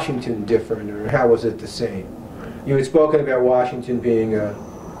was Washington different, or how was it the same? You had spoken about Washington being a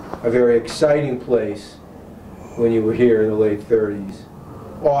very exciting place when you were here in the late 30s.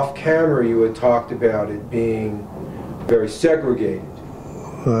 Off camera, you had talked about it being very segregated.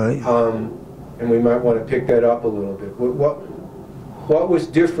 Right. And we might want to pick that up a little bit. What was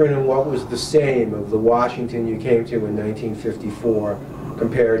different and what was the same of the Washington you came to in 1954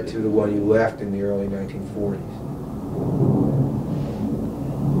 compared to the one you left in the early 1940s?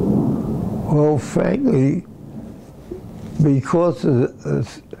 Well, frankly, because of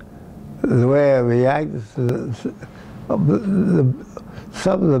the way I reacted to this,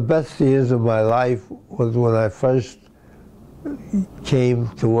 some of the best years of my life was when I first came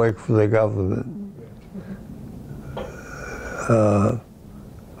to work for the government.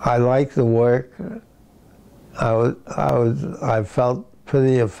 I liked the work. I felt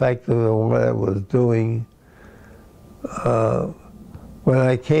pretty effective in what I was doing. When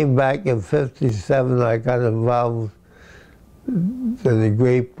I came back in 57, I got involved in the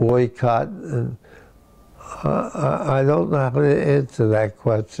Grape Boycott, and I don't know how to answer that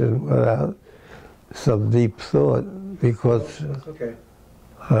question without some deep thought, because That's okay.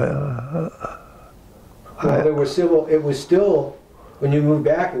 It was still, when you moved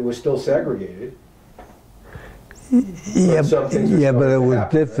back, it was still segregated. Yeah, but it was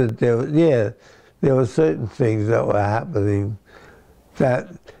happen, different. Right? There were certain things that were happening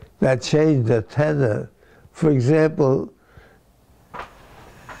that changed the tenor. For example,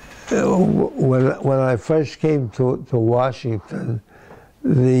 when I first came to Washington,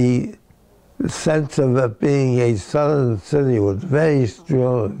 the sense of it being a southern city was very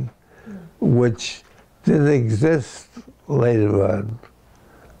strong, which didn't exist later on.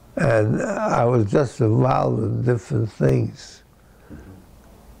 And I was just involved in different things.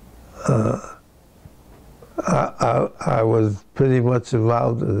 I was pretty much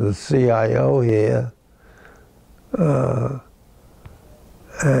involved in the CIO here,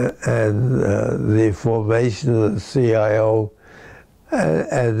 and the formation of the CIO,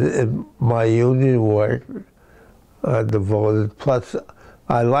 and in my union work I devoted. Plus,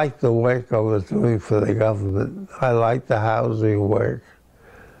 I liked the work I was doing for the government. I liked the housing work,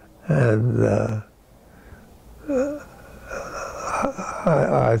 and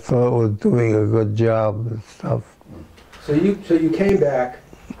I thought I was doing a good job and stuff. So you came back.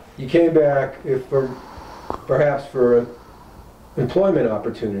 You came back perhaps for employment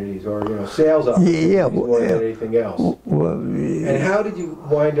opportunities or sales opportunities more than anything else. And how did you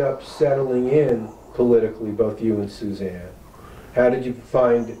wind up settling in politically, both you and Suzanne? How did you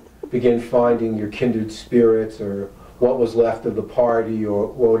begin finding your kindred spirits, or what was left of the party, or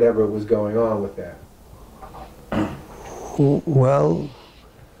whatever was going on with that? Well,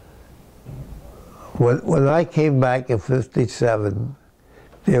 when I came back in 57,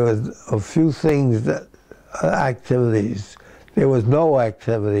 there was a few things activities. There was no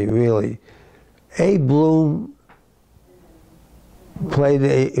activity, really. Abe Bloom played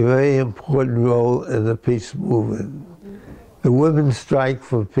a very important role in the peace movement. The Women's Strike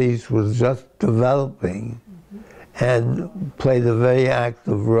for Peace was just developing and played a very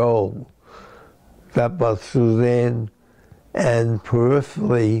active role. That both Suzanne and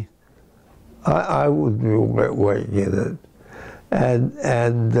peripherally, I would be working in it.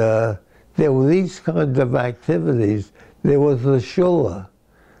 and there were these kinds of activities. There was the shula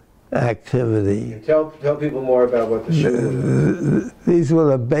activity. Tell people more about what the shula was. These were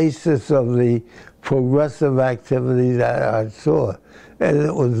the basis of the progressive activities that I saw, and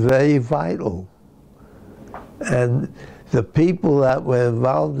it was very vital. And the people that were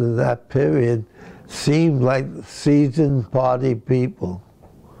involved in that period seemed like seasoned party people.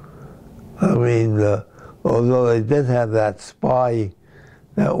 I mean, although they did have that spy,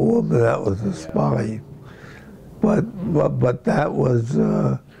 that woman that was a spy, but that was.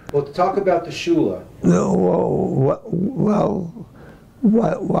 Well, talk about the shula. No, what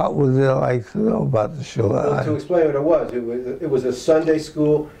was it like to know about the shula? Well, to explain what it was a Sunday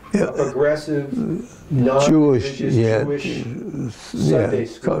school, a progressive, non-religious Jewish Sunday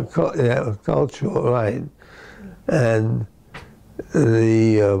school. Cultural, right? And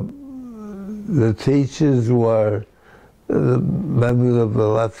the teachers were the members of the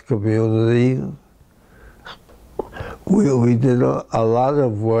left community. We did a lot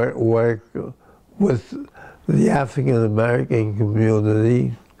of work with the African American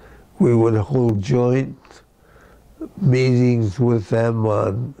community. We would hold joint meetings with them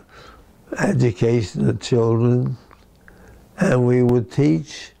on education of children, and we would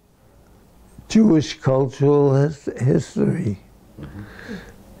teach Jewish cultural history.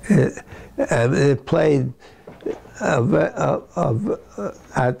 And it played, at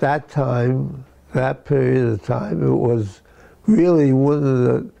that time, that period of time, it was really one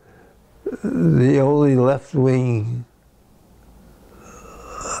of the only left-wing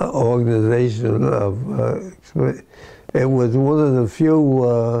organization of, it was one of the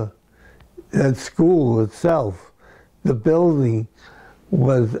few, at school itself, the building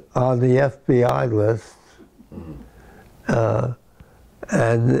was on the FBI list, and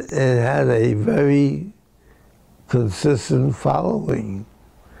it had a very consistent following.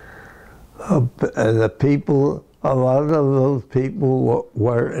 And the people, a lot of those people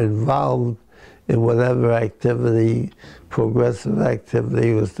were involved in whatever activity, progressive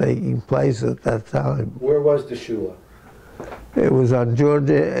activity was taking place at that time. Where was the shula? It was on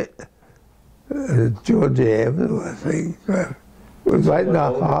Georgia Avenue, I think. It was right in the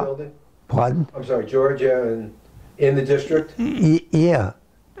heart. Pardon? I'm sorry, Georgia and in the district? Yeah,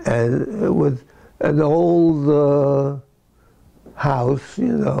 and it was an old house,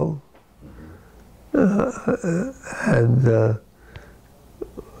 you know. And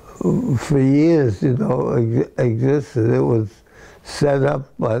for years, you know, existed. It was set up,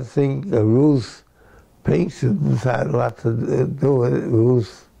 I think, Ruth Pinkston's had a lot to do with it.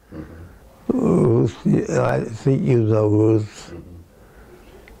 Ruth, I think you know Ruth.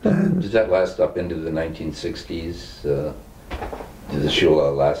 Did that last up into the 1960s? Did the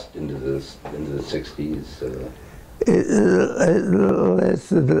shula last into the 60s? It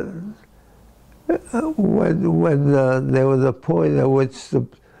lasted. When there was a point at which the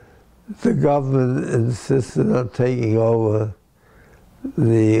government insisted on taking over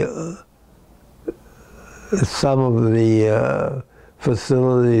some of the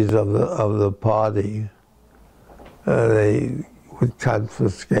facilities of the party, they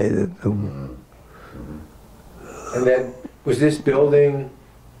confiscated them. And then, was this building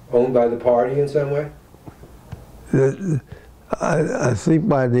owned by the party in some way? I think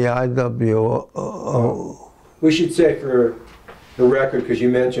by the IWO. We should say for the record, because you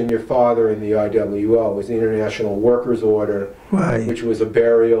mentioned your father in the IWO, was the International Workers' Order, Right. which was a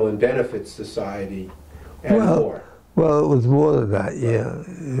burial and benefits society and more. Well, it was more than that, yeah.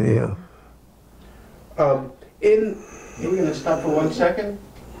 We're going to stop for 1 second?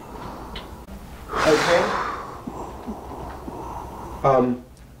 Okay.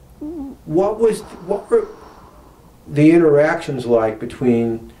 What were the interactions like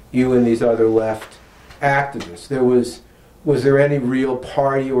between you and these other left activists? Was there any real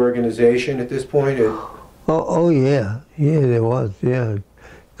party organization at this point? Oh yeah, there was, yeah. A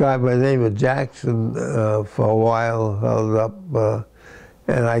guy by the name of Jackson for a while held up,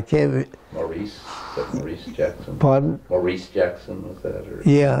 and I can't. Maurice? Is that Maurice Jackson? Pardon? Maurice Jackson, was that? Or?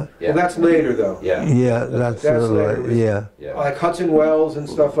 Yeah. Well, that's later, though. Yeah. Yeah, that's later. Yeah. Like Hudson Wells and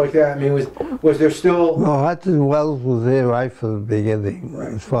stuff like that. I mean, was there still? No, Hudson Wells was there right from the beginning,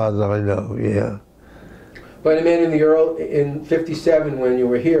 as far as I know. Yeah. But I mean, in '57, when you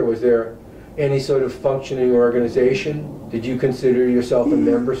were here, was there any sort of functioning organization? Did you consider yourself a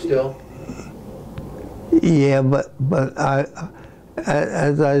member still? Yeah, but I,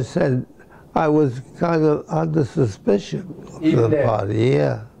 as I said, I was kind of under suspicion of the party.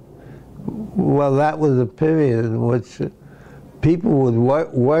 Yeah. Well, that was a period in which people would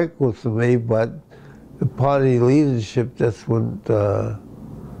work with me, but the party leadership just wouldn't,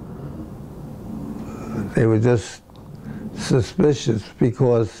 they were just suspicious,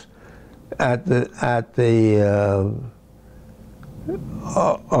 because at the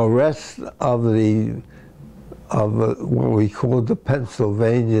arrest of what we called the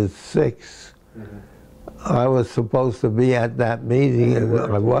Pennsylvania Six, I was supposed to be at that meeting, and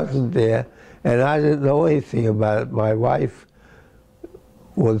I wasn't there, and I didn't know anything about it. My wife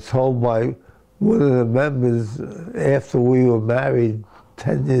was told by one of the members after we were married,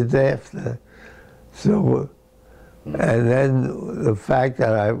 10 years after. So, and then the fact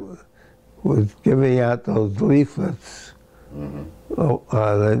that I was giving out those leaflets, then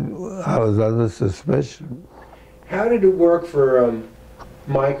I was under suspicion. How did it work for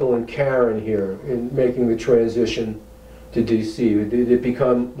Michael and Karen here in making the transition to DC? Did it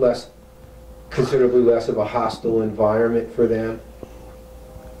become considerably less of a hostile environment for them?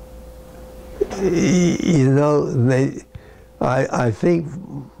 You know, I think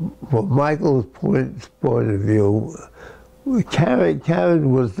from Michael's point of view,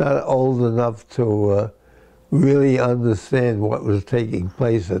 Karen was not old enough to really understand what was taking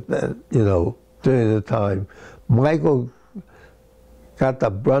place at that, during the time. Michael got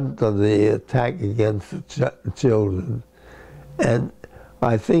the brunt of the attack against the children, and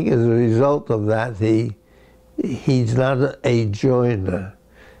I think as a result of that, he's not a joiner.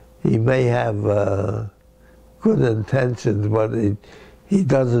 He may have good intentions, but he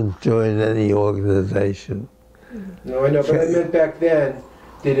doesn't join any organization. No, I know, but I meant back then,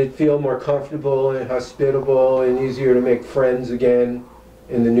 did it feel more comfortable and hospitable and easier to make friends again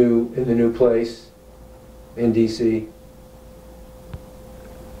in the new place in DC?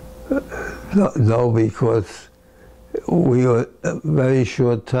 No, because we were a very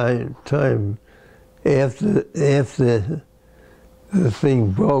short time after the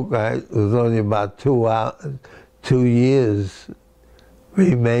thing broke. It was only about 2 years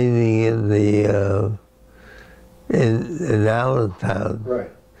remaining in the in Allentown.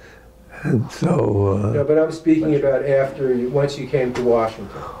 Right. And so. No, but I'm speaking about once you came to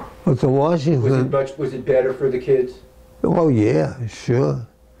Washington. Well, to Washington. Was it better for the kids? Oh yeah, sure.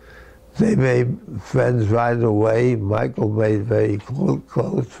 They made friends right away. Michael made very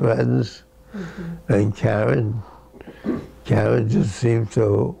close friends, and Karen just seemed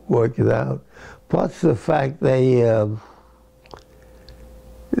to work it out. Plus the fact they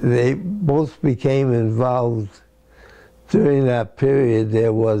both became involved during that period.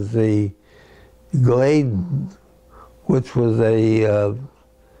 There was the Glade, which was a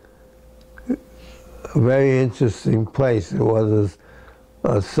very interesting place. It was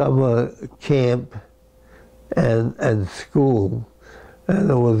a summer camp and school,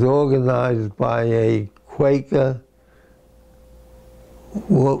 and it was organized by a Quaker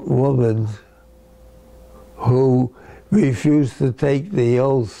woman who refused to take the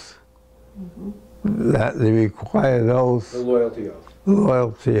oath, that the required oath. The loyalty oath. The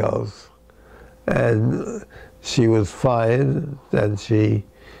loyalty oath. And she was fired, and she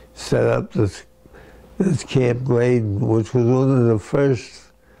set up this Camp Gladen, which was one of the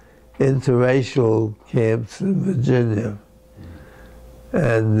first interracial camps in Virginia.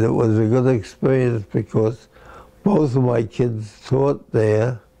 And it was a good experience because both of my kids taught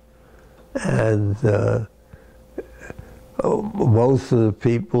there, and most of the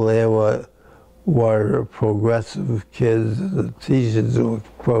people there were progressive kids, and the teachers were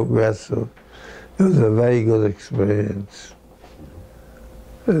progressive. It was a very good experience.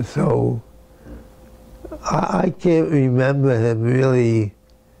 And so I can't remember him really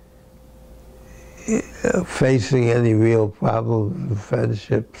facing any real problems with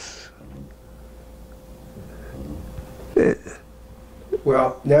friendships.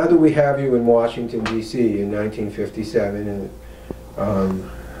 Well, now that we have you in Washington, D.C. in 1957, and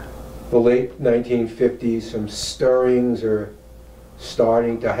the late 1950s, some stirrings are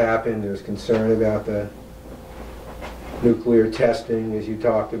starting to happen. There's concern about the nuclear testing, as you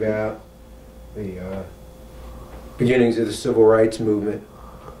talked about, the beginnings of the civil rights movement,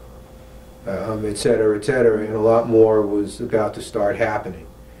 et cetera, and a lot more was about to start happening.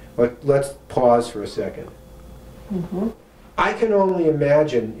 But let's pause for a second. I can only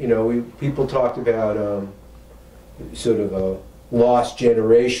imagine, people talked about sort of a lost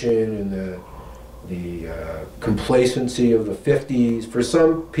generation and the complacency of the 50s. For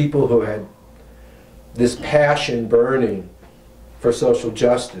some people who had this passion burning for social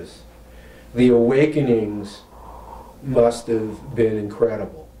justice, the awakenings must have been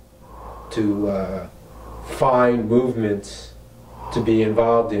incredible to find movements to be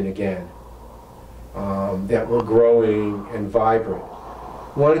involved in again that were growing and vibrant.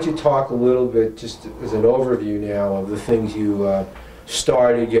 why don't you talk a little bit, just as an overview now, of the things you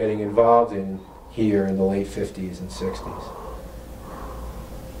started getting involved in here in the late 50s and 60s?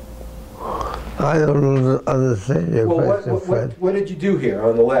 I don't understand your question, Fred. What did you do here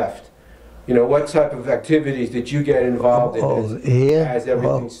on the left? You know, what type of activities did you get involved in as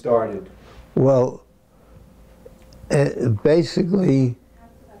everything started? Well, basically,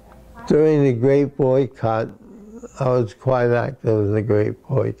 during the Grape Boycott, I was quite active in the Grape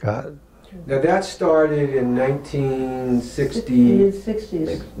Boycott. Now that started in 1960.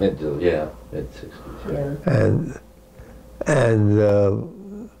 Mid-60s. Mid-60s. And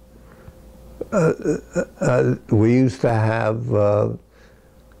we used to have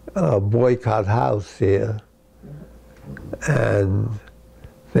a boycott house here, and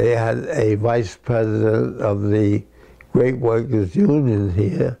they had a vice president of the Great Workers Union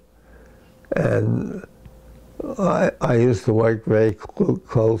here, and I used to work very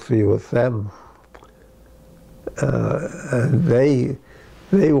closely with them, and they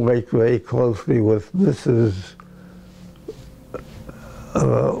worked very closely with Mrs.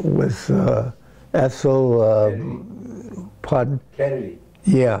 Ethel Pardon? Kennedy.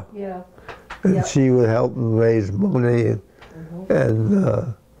 Yeah. Yeah. And Yep. she would help them raise money, and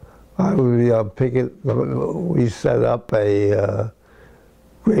I would be on picket. We set up a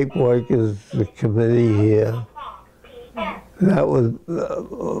Grape Workers Committee here. That was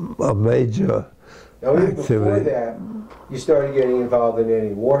a major Now, even before activity. that, you started getting involved in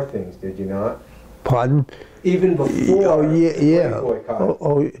any war things, did you not? Pardon? Even before Oh, yeah, the yeah. Grape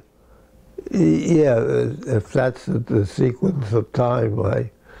Boycott. Yeah. If that's the sequence of time,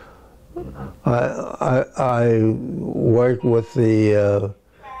 I worked with the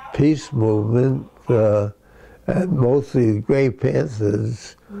peace movement, and mostly the Gray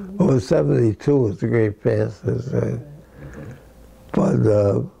Panthers. Oh, 72 was the Gray Panthers. But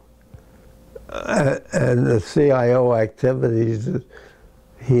and the CIO activities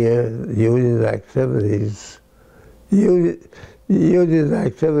here, union activities. Union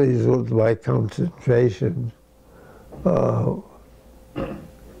activities was my concentration. But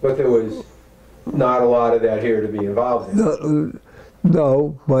there was not a lot of that here to be involved in.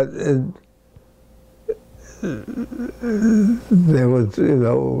 No, but there was,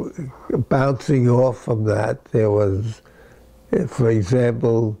 bouncing off from that, there was, for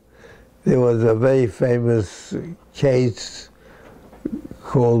example, there was a very famous case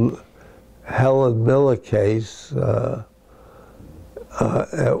called Helen Miller case.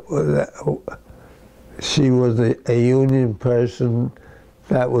 She was a union person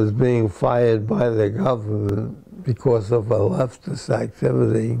that was being fired by the government because of a leftist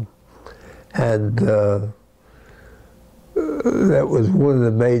activity, and that was one of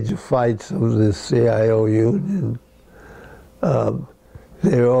the major fights of the CIO union.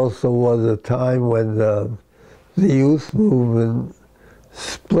 There also was a time when the youth movement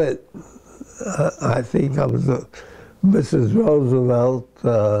split. I think Mrs. Roosevelt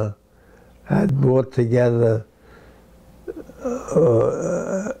had brought together.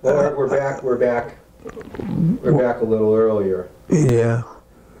 Well, we're back a little earlier. Yeah.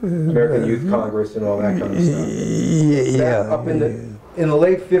 American Youth Congress and all that kind of stuff. Yeah. Up in the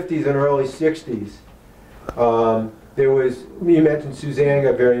late 50s and early 60s, there was, you mentioned Suzanne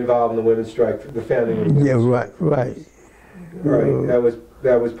got very involved in the women's strike, the founding of the women's strike. Right. Right,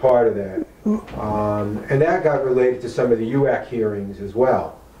 that was part of that. And that got related to some of the HUAC hearings as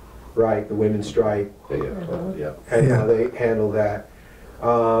well, right? The women's strike, and how they handled that.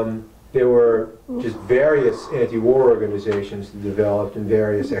 There were just various anti-war organizations that developed and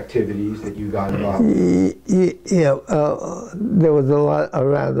various activities that you got involved in. Yeah, there was a lot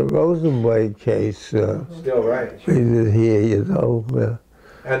around the Rosenberg case. Still right. We did here,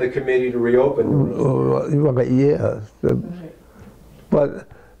 And the committee to reopen the Rosenberg. Yeah. But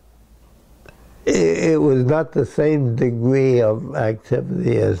it was not the same degree of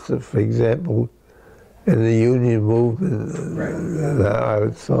activity as, for example, in the union movement. Right. I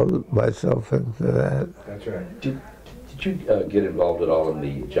would throw myself into that. That's right. Did you get involved at all in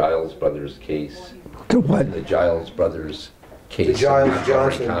the Giles brothers case? To what? The Giles brothers case. The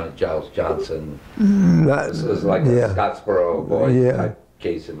Giles-Johnson. Giles-Johnson. This was like a Scottsboro boy type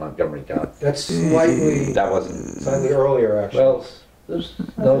case in Montgomery County. That's slightly earlier, actually. Well, those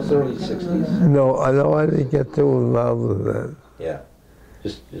early 60s. No, I didn't get too involved with that. Yeah.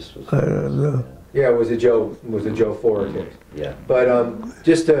 Just was. I don't know. Yeah, it was a Joe Forer case. Yeah. But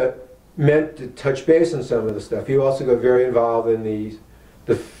just meant to touch base on some of the stuff. You also got very involved in the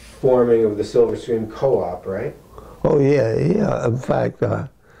forming of the Silver Stream Co-op, right? Oh yeah. In fact, I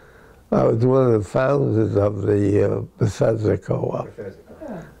was one of the founders of the Bethesda Co-op.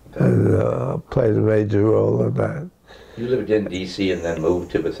 and played a major role in that. You lived in D.C. and then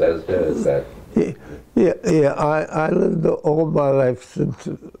moved to Bethesda, is that? Yeah. I lived all my life since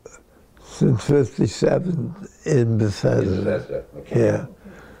 '57 in Bethesda. In Bethesda, okay. Yeah.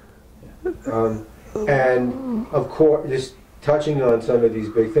 And of course, just touching on some of these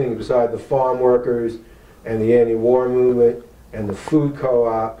big things, beside the farm workers and the anti-war movement and the food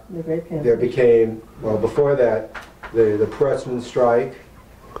co-op, The Gray Panthers. there became, well, before that, the pressmen strike,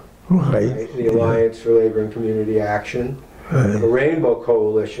 Right. the Alliance for Labor and Community Action, the Rainbow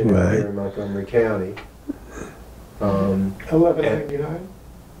Coalition out here in Montgomery County. 1199?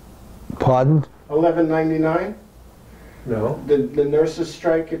 Pardon? 1199? No? The nurses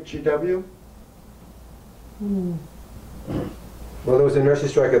strike at GW? Well, there was a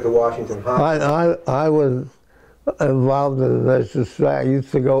nurses' strike at the Washington Hospital. I was involved in the nurses' strike. I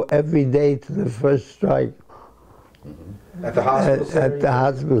used to go every day to the first strike At the hospital center? at the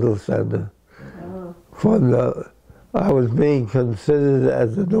hospital center. I was being considered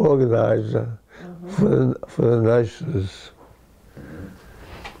as an organizer for the nurses.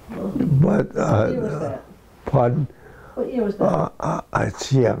 But What year was that? pardon? What year was that? I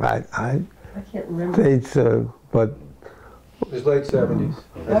I can't remember. think so, but It was late 70s.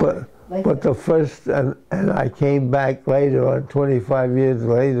 but the first and I came back later on, 25 years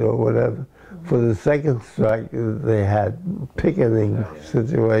later or whatever, for the second strike. They had picketing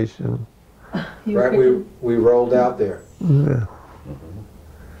situation. You were Right, picking- we rolled out there. Yeah.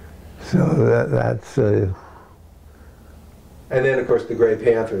 So that's And then, of course, the Gray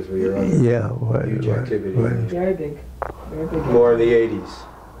Panthers, we were on yeah, right, huge right, activity. right. Very big. Very big. More in the 80s.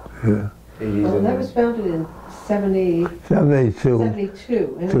 Yeah. 80s Well, and that was founded in 72, 72, and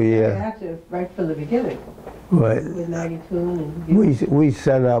it was very yeah. active right from the beginning right. with Maggie Kuhn and We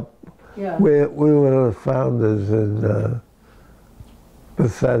set up. yeah. We were the founders in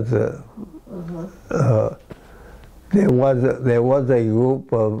Bethesda. There was a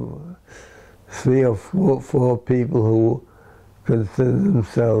group of 3 or 4 people who considered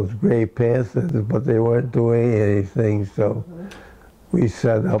themselves Gray Panthers, but they weren't doing anything, so we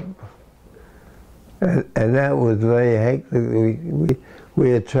set up. And that was very hectic.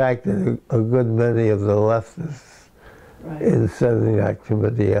 We attracted a good many of the leftists Right. in setting that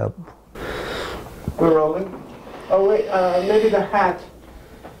committee up. We're rolling. Oh wait, maybe the hat.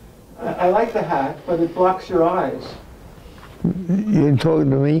 I like the hat, but it blocks your eyes. You talking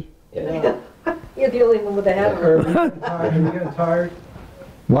to me? You're the only one with a hat on. Irv, you getting tired?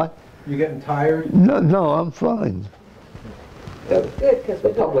 What? You getting tired? No, I'm fine. The Good, because the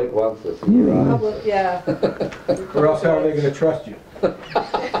we don't. public wants to see your eyes. Public, yeah. Or else how are they going to trust you?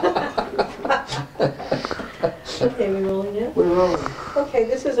 Okay, we rolling now? We're rolling. Okay,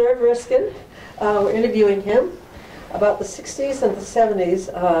 this is Irv Riskin. We're interviewing him about the 60s and the 70s.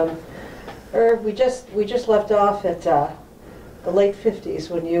 Irv, we just left off at the late 50s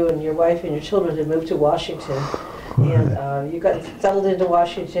when you and your wife and your children had moved to Washington. And you got settled into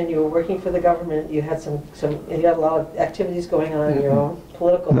Washington. You were working for the government. You had you had a lot of activities going on in your own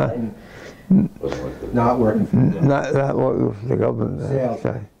political life. Not working for them. Not working for the government. Sales.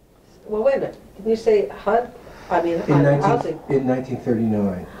 Okay. Well, wait a minute. Can you say HUD? I mean, housing. In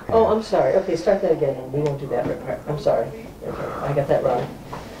 1939. Oh, I'm sorry. Okay, start that again. We won't do that part. I'm sorry. Okay, I got that wrong.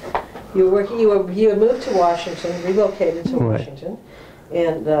 You were working. You had moved to Washington, relocated to Right. Washington,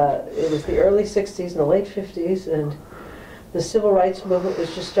 and it was the early '60s and the late '50s, and the civil rights movement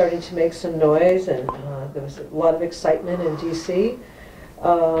was just starting to make some noise, and there was a lot of excitement in D.C.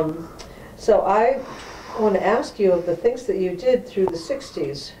 So I want to ask you of the things that you did through the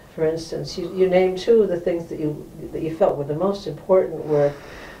 '60s. For instance, you named 2 of the things that you felt were the most important were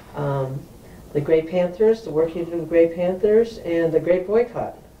the Gray Panthers, the work you did with the Gray Panthers, and the Grape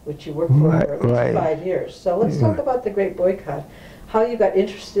Boycott, which you worked for at least 5 years. So let's talk about the Grape Boycott. How you got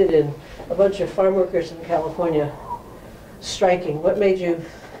interested in a bunch of farm workers in California striking. What made you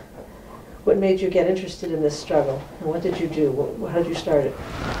get interested in this struggle? And what did you do? How did you start it?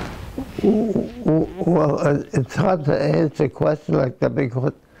 Well, it's hard to answer a question like that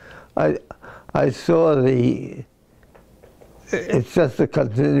because I saw it's just a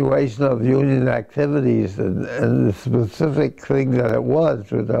continuation of union activities and the specific thing that it was,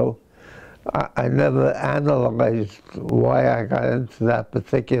 you know. I never analyzed why I got into that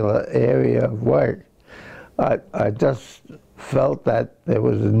particular area of work. I just felt that there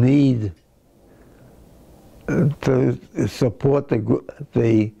was a need to support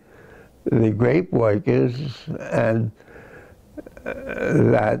the grape workers, and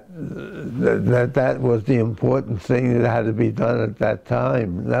that was the important thing that had to be done at that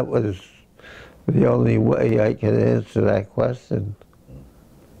time. That was the only way I can answer that question.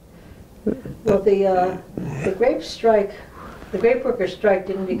 Well, the grape strike, the grape workers' strike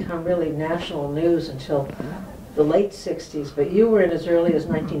didn't become really national news until the late 60s, but you were in as early as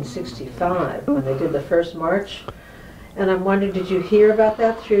 1965 when they did the first march. And I'm wondering, did you hear about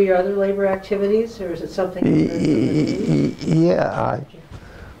that through your other labor activities, or is it something you heard from the news? Yeah,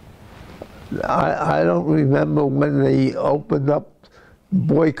 I don't remember when they opened up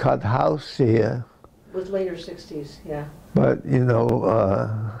Boycott House here. It was later 60s, yeah. But, you know,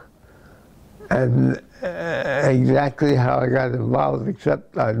 and exactly how I got involved,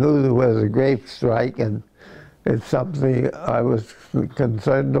 except I knew there was a grape strike, and it's something I was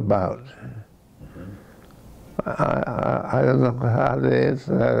concerned about. I don't know how to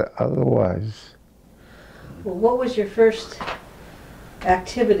answer that otherwise. Well, what was your first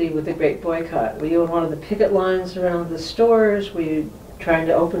activity with the Grape Boycott? Were you on one of the picket lines around the stores? Were you trying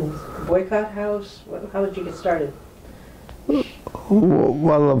to open a boycott house? How did you get started?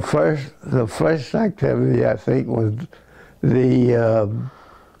 Well, the first activity, I think, was the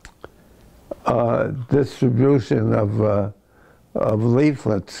distribution of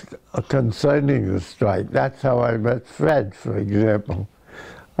leaflets concerning the strike. That's how I met Fred, for example.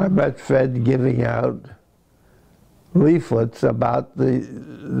 I met Fred giving out leaflets about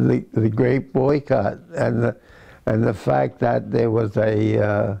the grape boycott and the fact that there was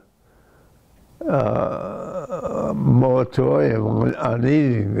a moratorium on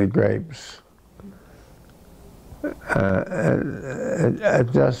eating the grapes.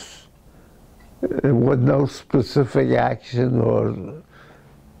 It just, there was no specific action or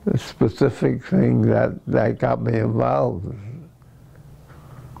a specific thing that got me involved,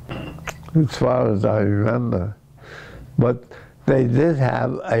 as far as I remember. But they did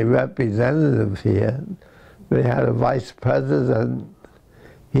have a representative here. They had a vice president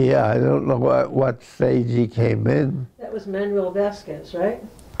here. I don't know what stage he came in. That was Manuel Vasquez, right?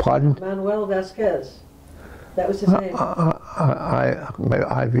 Pardon? Manuel Vasquez. That was his name.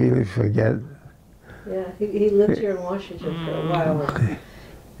 I really forget. Yeah, he lived here in Washington for a while.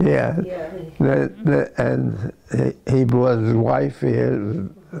 Yeah, and he brought his wife here.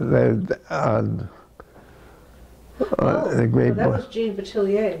 Lived on the Great That was Jean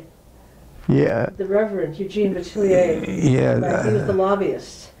Batillier. Yeah. The Reverend Eugene Batillier. Yeah. Right, he was the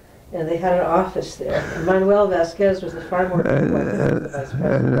lobbyist, and they had an office there. And Manuel Vasquez was the far more and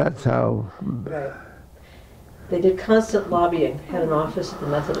that's how. Right. They did constant lobbying. Had an office at the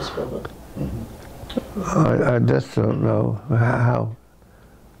Methodist Building. I just don't know how.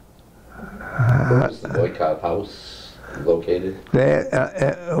 Where was the boycott house located? There,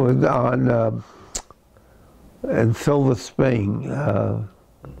 it was on in Silver Spring,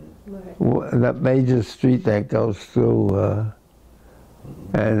 that major street that goes through,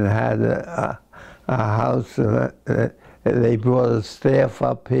 and had a house. They brought a staff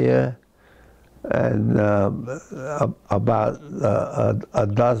up here, and about a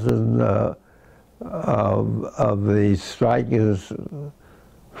dozen of the strikers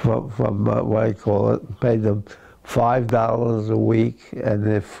from what I call it, paid them $5 a week and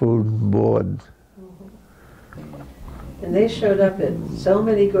their food and board. And they showed up at so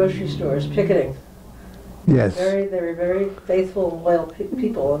many grocery stores picketing. Yes. They were very faithful and loyal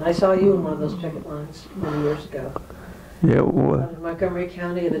people, and I saw you in one of those picket lines many years ago. Yeah. In Montgomery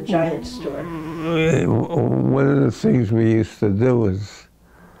County at a Giant store. One of the things we used to do is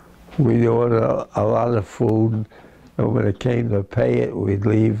we'd order a lot of food, and when it came to pay it, we'd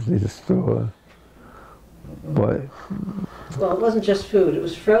leave the store. But well, it wasn't just food; it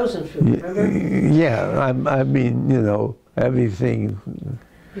was frozen food. Remember? Yeah, I mean, you know, everything.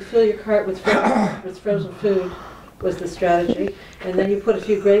 You fill your cart with frozen food was the strategy, and then you put a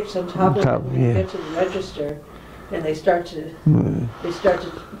few grapes on top of it, and you get to the register, and they start to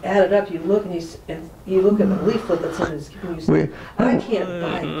add it up. You look and you look at the leaflet that's in it, and you say, "I can't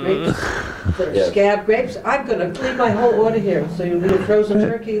buy grapes that are scab grapes. I'm going to leave my whole order here." So you need a frozen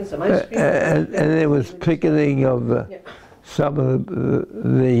turkey and some ice cream. And it was picketing of some of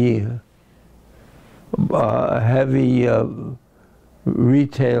the heavy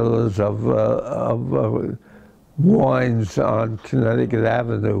retailers of wines on Connecticut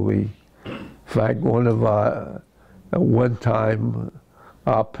Avenue. In fact, one time,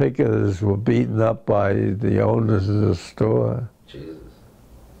 our picketers were beaten up by the owners of the store. Jesus.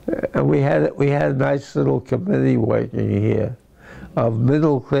 And we had a nice little committee working here of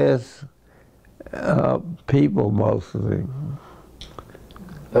middle class people mostly.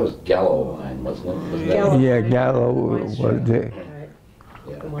 That was Gallo wine, wasn't it? Was that Gallo. Yeah, Gallo was there.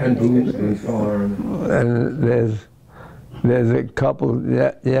 And Boone's Farm. And there's a couple.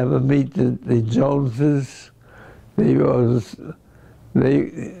 You ever meet the Joneses?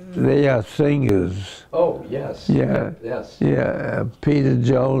 They are singers. Oh, yes. Yeah. Yes. Yeah, Peter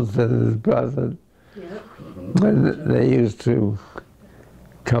Jones and his brother. Yeah. And they used to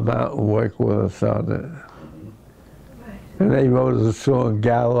come out and work with us on it. And they wrote a song,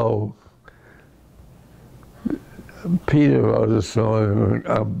 Gallo. Peter wrote a song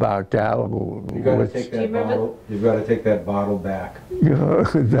about Gallo. You gotta which, take Do you that remember- bottle, you've gotta take that bottle back.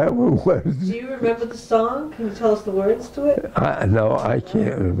 that was, Do you remember the song? Can you tell us the words to it? no, I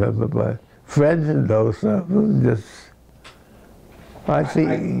can't remember, but friends and those of them just, I think,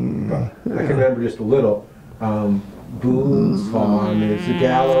 I can remember just a little. Boone's Farm is a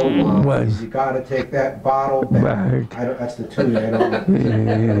Gallo wines. You gotta take that bottle back. Back. That's the tune. I don't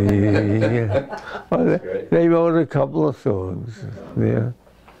know. yeah. Well, they wrote a couple of songs, yeah.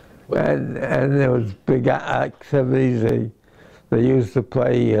 And there was big activities. They used to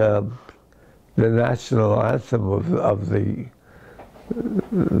play the national anthem of the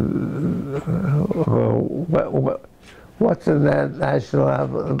what's in that national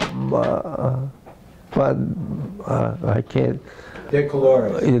anthem? I can't. De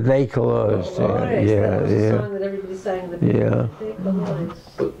Colores. They colors. Colores, Yeah, that was the yeah. song that everybody sang in the beginning. Yeah. De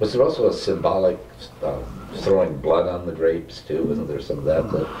Colores. Was there also a symbolic throwing blood on the grapes too? Wasn't there some of that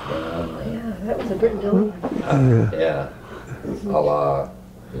that went on there? Yeah, that was a Brit Dillon. Yeah, a la,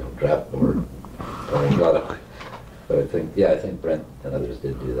 draft board, throwing blood on. But I think Brent and others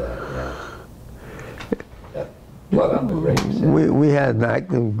did do that, yeah. Blood on the grapes. Yeah. We had an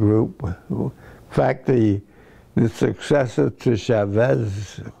active group. In fact, the successor to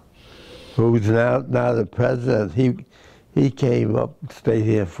Chavez, who's now the president, he came up and stayed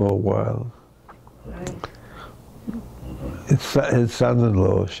here for a while. Right. His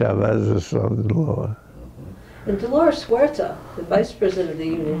son-in-law, Chavez's son-in-law. And Dolores Huerta, the vice president of the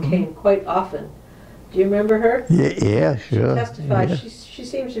union, came quite often. Do you remember her? Yeah, She sure. testified. Yeah. She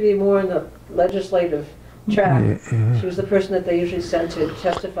seems to be more in the legislative track. Yeah. She was the person that they usually sent to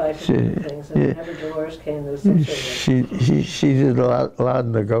testify for different things. And whenever Dolores came, there was some sort of She did a lot of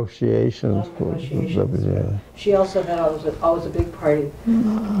negotiations. A lot of negotiations. Yeah. She also had always a big party. She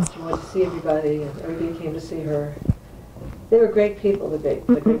wanted to see everybody, and everybody came to see her. They were great people, the grape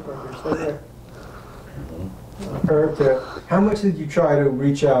workers. They were. Irv, how much did you try to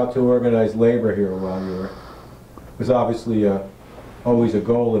reach out to organize labor here while you were? It was obviously always a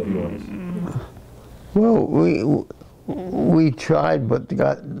goal of yours. Well, we tried, but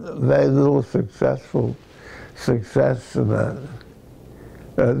got very little success in that.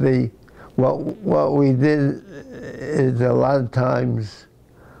 What we did is a lot of times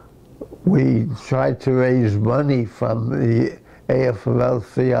we tried to raise money from the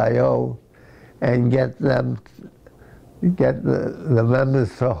AFL-CIO and get the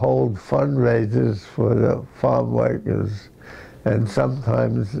members to hold fundraisers for the farm workers. And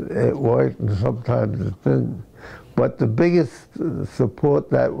sometimes it worked and sometimes it didn't. But the biggest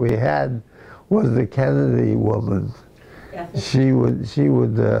support that we had was the Kennedy woman. Yeah. She would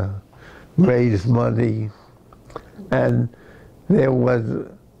raise money, and there was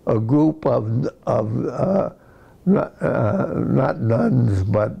a group of not nuns,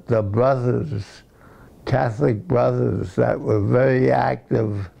 but the brothers, Catholic brothers, that were very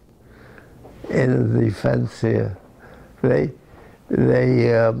active in the defense here. They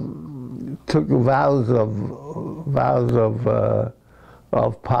took vows of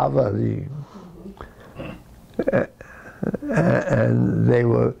poverty, and they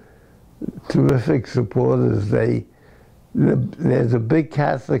were terrific supporters. There's a big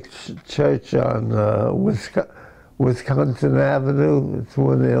Catholic church on Wisconsin Avenue. It's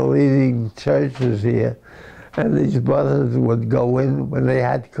one of the leading churches here. And these brothers would go in when they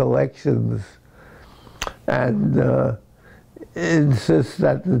had collections and insist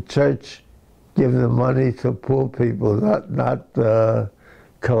that the church give the money to poor people, not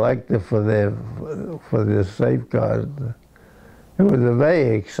collect it for their safeguard. It was a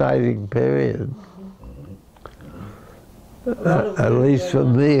very exciting period. At least for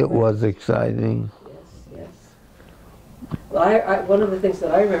me, it was exciting. Yes. Well, one of the things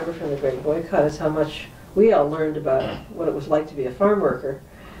that I remember from the Grape Boycott is how much we all learned about what it was like to be a farm worker.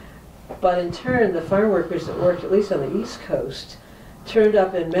 But in turn, the farm workers that worked, at least on the East Coast, turned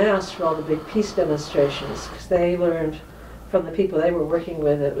up en masse for all the big peace demonstrations, because they learned from the people they were working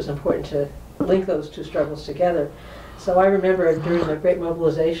with that it was important to link those two struggles together. So I remember during the Great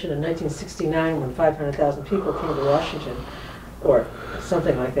Mobilization in 1969, when 500,000 people came to Washington, or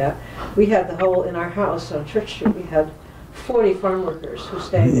something like that, we had in our house on Church Street, we had 40 farm workers who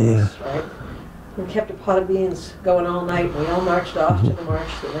stayed with us, right? We kept a pot of beans going all night, and we all marched off to the march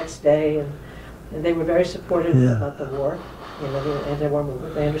the next day, and they were very supportive about the war. you know, the anti-war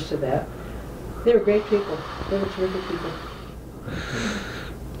movement. They understood that. They were great people. They were terrific people.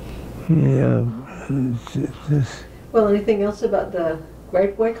 Yeah. Well, anything else about the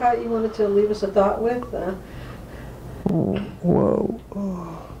Grape Boycott you wanted to leave us a thought with? Well,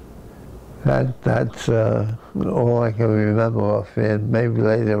 that's all I can remember offhand. Maybe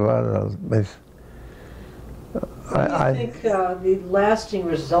later on I'll miss. What do you think the lasting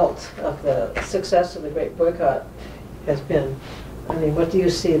result of the success of the Grape Boycott has been? I mean, what do you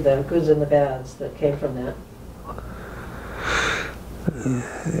see, the goods and the bads that came from that?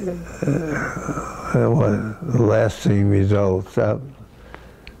 What lasting results?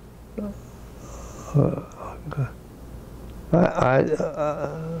 I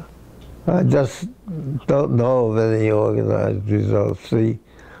just don't know of any organized results. See,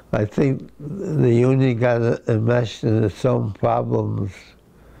 I think the union got enmeshed in its own problems,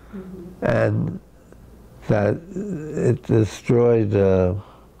 and that it destroyed a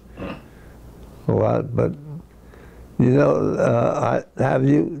lot. But you know,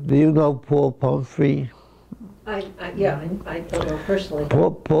 do you know Paul Pumphrey? Yeah, I don't know personally.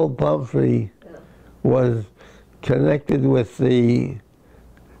 Paul Pumphrey was connected with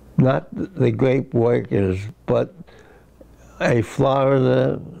not the grape workers, but a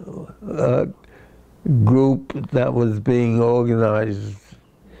Florida group that was being organized.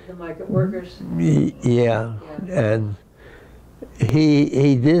 The migrant workers? Yeah. And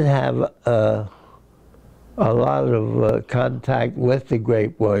he did have a lot of contact with the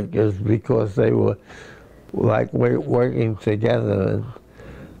grape workers because they were like working together. And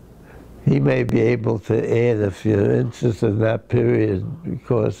he may be able to add if you're interested in that period,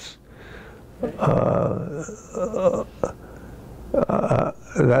 because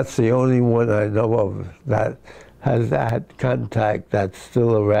that's the only one I know of that has that contact that's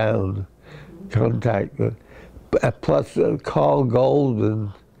still around. Contact with, plus Carl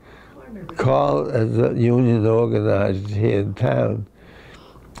Golden. Carl is a union organizer here in town,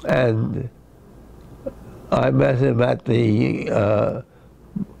 and I met him at the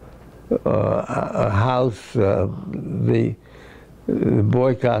house, the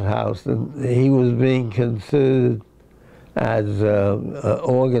boycott house, and he was being considered as an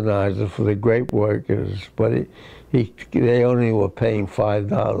organizer for the grape workers, but they only were paying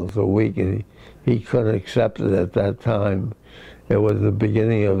 $5 a week, and he couldn't accept it at that time. It was the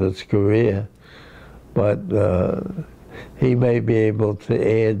beginning of his career, but he may be able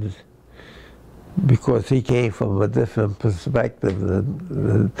to add, because he came from a different perspective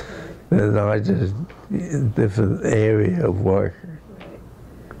than I just, different area of work.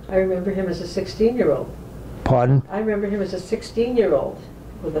 I remember him as a 16-year-old. Pardon? I remember him as a 16-year-old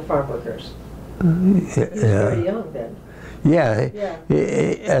with the farm workers. He was very young then. Yeah,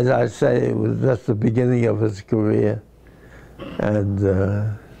 as I say, it was just the beginning of his career. And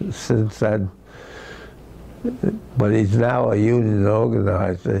since then, but he's now a union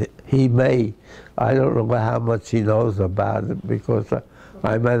organizer. He may, I don't know how much he knows about it, because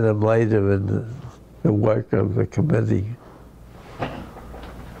I met him later in the work of the committee.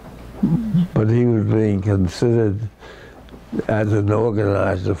 But he was being considered as an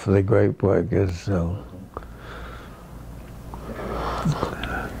organizer for the grape workers, so.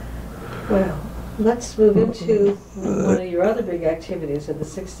 Well, let's move into one of your other big activities in the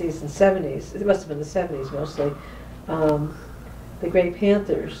 60s and 70s. It must have been the 70s mostly. The Gray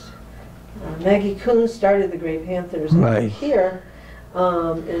Panthers. Maggie Kuhn started the Gray Panthers here,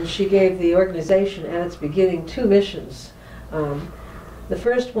 and she gave the organization at its beginning 2 missions. The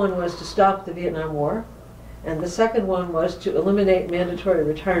first one was to stop the Vietnam War, and the second one was to eliminate mandatory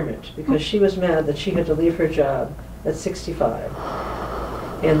retirement, because she was mad that she had to leave her job at 65.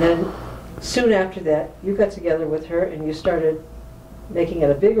 And then soon after that, you got together with her and you started making it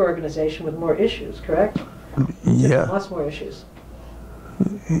a big organization with more issues, correct? Yeah. Lots more issues.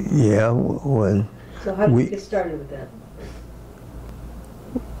 Yeah. Well, so how did you get started with that?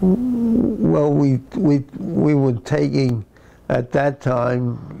 Well, we were taking, at that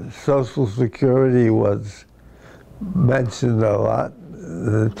time, Social Security was mentioned a lot,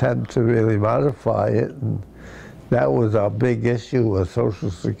 an attempt to really modify it, and that was our big issue, was Social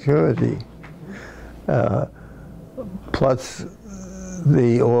Security. Plus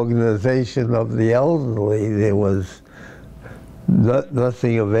the organization of the elderly, there was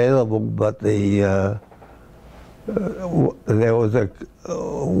nothing available but there was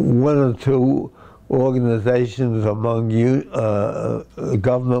one or two organizations among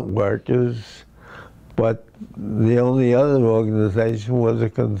government workers, but the only other organization was a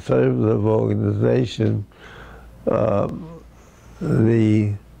conservative organization,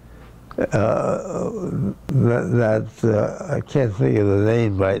 the I can't think of the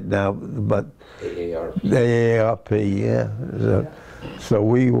name right now, but AARP. the AARP, yeah. So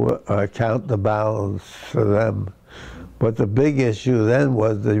we were counterbalance for them. But the big issue then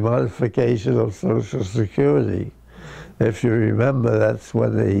was the modification of Social Security. If you remember, that's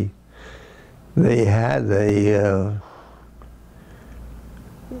when they had a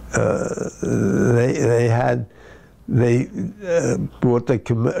they brought the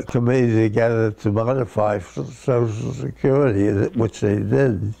committee together to modify Social Security, which they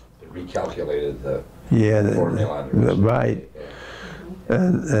did. They recalculated the Yeah, formula. right.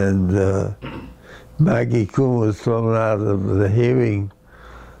 And Maggie Kuhn was thrown out of the hearing.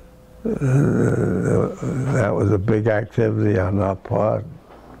 That was a big activity on our part.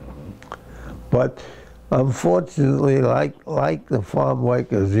 But unfortunately, like the Farm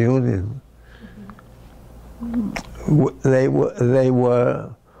Workers Union, they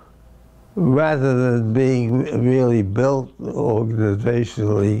were, rather than being really built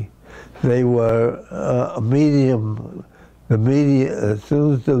organizationally, they were a medium. The media, as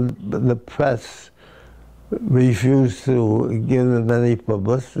soon as the press refused to give them any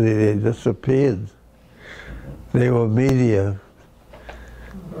publicity, they disappeared. They were media.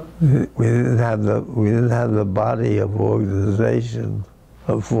 We didn't have the body of organization,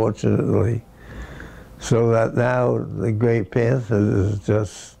 unfortunately. So that now the Gray Panthers is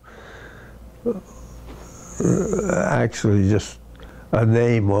just actually just a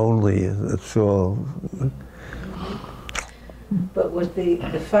name only. That's all. But with the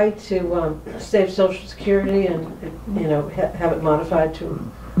fight to save Social Security and have it modified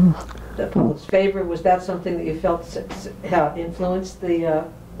to the public's favor, was that something that you felt influenced the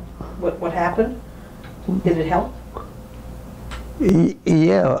what happened? Did it help?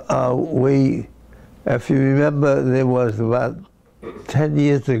 Yeah, if you remember, there was about 10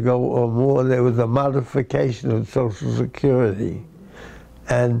 years ago or more, there was a modification of Social Security,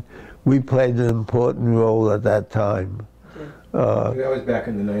 and we played an important role at that time. That was back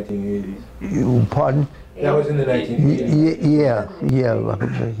in the 1980s. Pardon? That was in the 1980s. Yeah.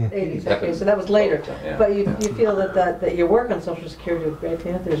 80s, okay, so that was later. Yeah. But you feel that your work on Social Security with Gray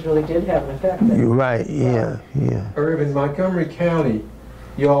Panthers really did have an effect? You're right, yeah. Irv, in Montgomery County,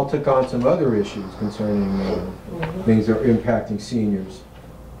 you all took on some other issues concerning things that are impacting seniors,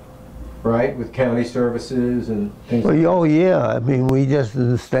 right? With county services and things like that. Well, oh yeah, I mean, we just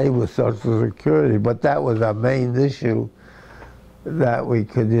didn't stay with Social Security, but that was our main issue, that we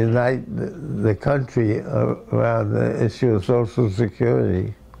could unite the country around the issue of Social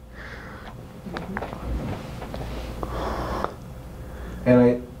Security.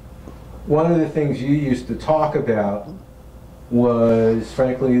 And one of the things you used to talk about was,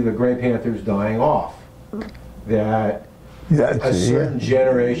 frankly, the Gray Panthers dying off. That a certain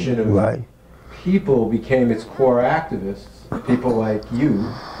generation of people became its core activists, people like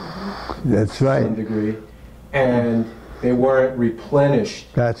you, That's to right. some degree, and they weren't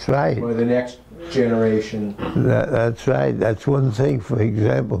replenished That's right. by the next generation. That's right. That's one thing, for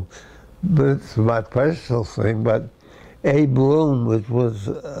example. But it's my personal thing, but Abe Bloom, which was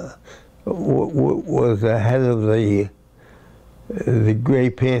the head of the Gray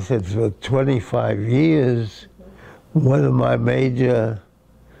Panthers for 25 years, one of my major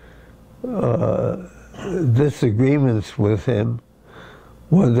disagreements with him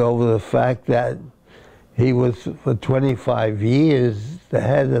was over the fact that he was, for 25 years, the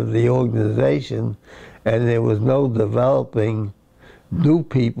head of the organization, and there was no developing new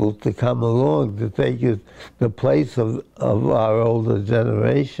people to come along to take the place of our older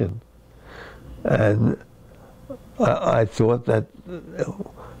generation. And I thought that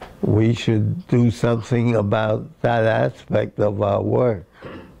we should do something about that aspect of our work.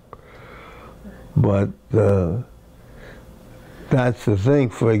 But that's the thing.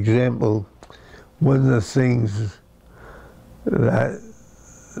 For example, one of the things that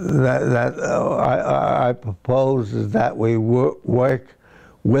I propose is that we work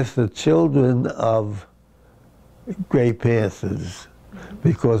with the children of Gray Panthers,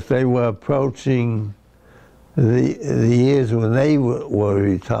 because they were approaching the years when they were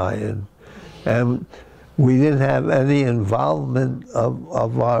retired, and we didn't have any involvement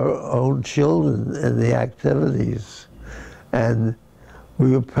of our own children in the activities. And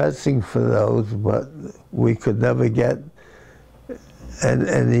we were pressing for those, but we could never get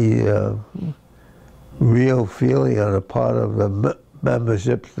any real feeling on the part of the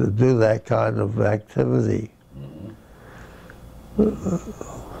memberships to do that kind of activity.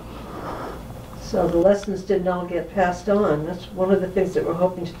 So the lessons didn't all get passed on. That's one of the things that we're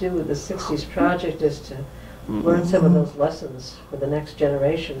hoping to do with the 60s project, is to learn some of those lessons for the next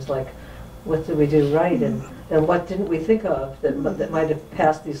generations, like what did we do right and what didn't we think of that might have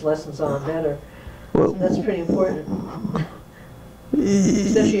passed these lessons on better. So that's pretty important.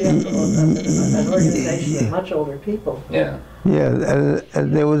 Especially an organization of much older people. Yeah,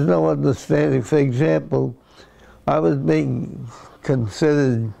 and there was no understanding. For example, I was being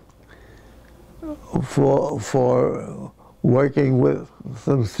considered for working with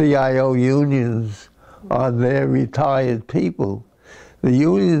some CIO unions on their retired people. The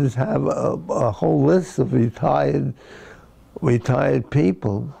unions have a whole list of retired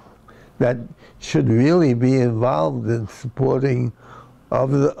people that should really be involved in supporting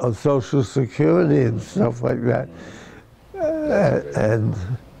of Social Security and stuff like that. And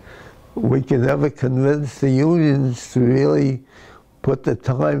we can never convince the unions to really put the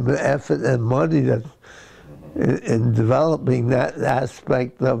time, the effort, and money that in developing that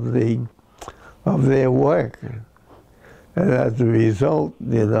aspect of their work. And as a result,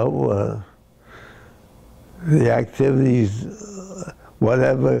 you know, the activities,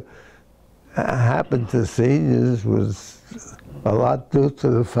 whatever happened to seniors was a lot due to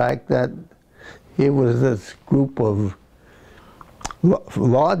the fact that here was this group of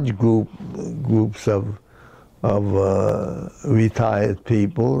large groups of retired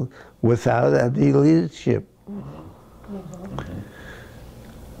people without any leadership.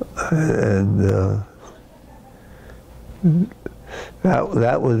 And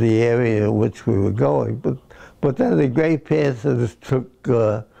that was the area in which we were going. But then the Gray Panthers took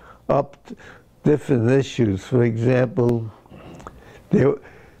up different issues. For example,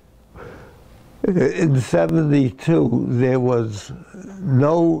 in '72, there was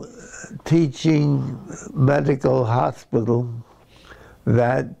no teaching medical hospital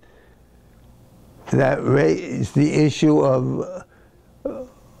that raised the issue of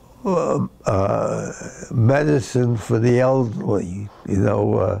medicine for the elderly. You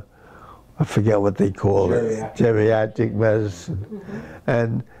know, I forget what they call it, geriatric medicine,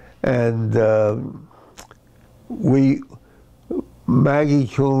 and Maggie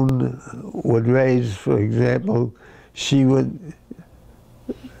Kuhn would raise, for example, she would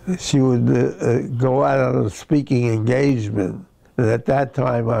go out on a speaking engagement, and at that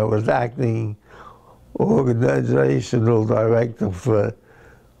time I was acting organizational director for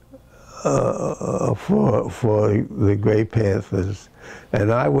the Gray Panthers,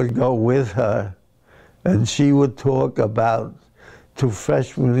 and I would go with her, and she would talk about to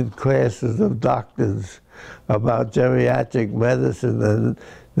freshman classes of doctors about geriatric medicine and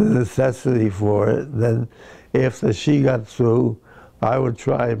the necessity for it. And then after she got through, I would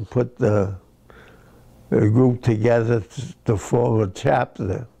try and put the group together to form a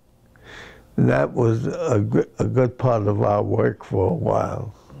chapter. And that was a good part of our work for a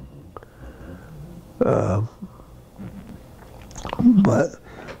while. But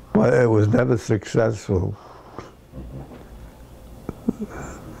it was never successful.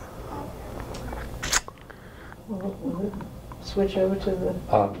 We'll switch over to the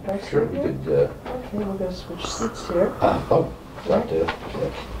sure, we could. Okay, we're going to switch seats here. Glad to.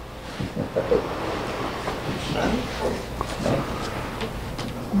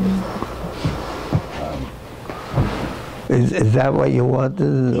 Is that what you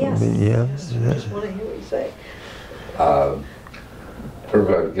wanted? Yes. I mean, yeah. Yes, I just want to hear what you say. Irv,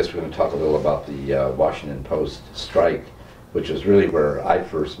 I guess we're going to talk a little about the Washington Post strike, which was really where I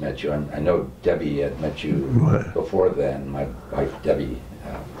first met you. And I know Debbie had met you before then, my wife Debbie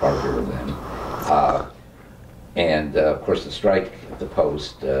Parker then. And of course the strike at the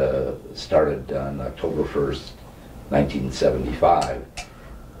Post started on October 1st, 1975.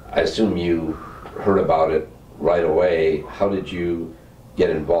 I assume you heard about it right away. How did you get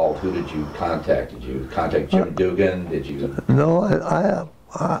involved? Who did you contact? Did you contact Jim Dugan? Did you? No,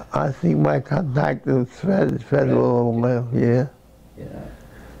 I think my contact was federal, yeah. Yeah.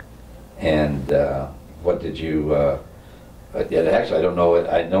 And what did you? Actually, I don't know.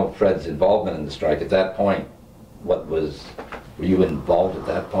 I know Fred's involvement in the strike at that point. What was? Were you involved at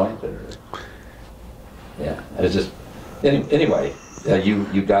that point, or? Yeah, it was just. Anyway,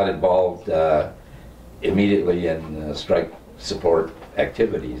 you got involved immediately in strike support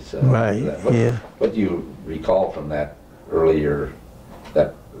activities. Right. What do you recall from that early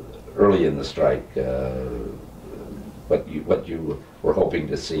in the strike? What you were hoping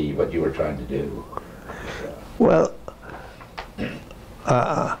to see, what you were trying to do? Well,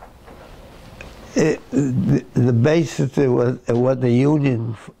 the basis was what the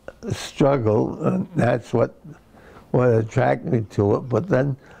union struggle. That's what attracted me to it. But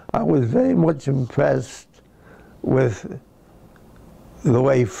then I was very much impressed with the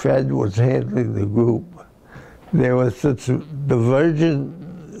way Fred was handling the group. there was such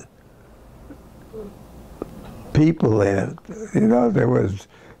divergent people there. You know, there was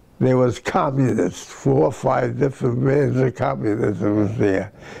communists, 4 or 5 different brands of communism was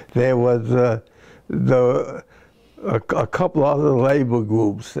there. There was a couple other labor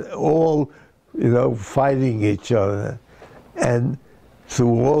groups, all, you know, fighting each other. And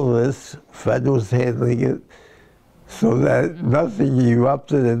through all this, Fred was handling it so that nothing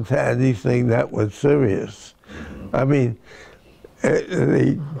erupted into anything that was serious. I mean,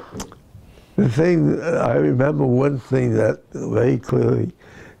 the thing, I remember one thing that very clearly,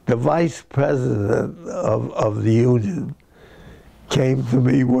 the vice president of the union came to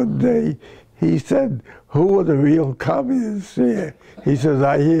me one day. He said, "Who are the real communists here?" He says,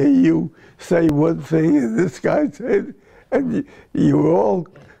 "I hear you say one thing and this guy said, and you all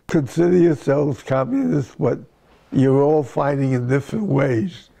consider yourselves communists, but you're all fighting in different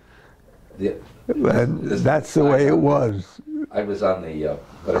ways." And that's the way it was. I was on the,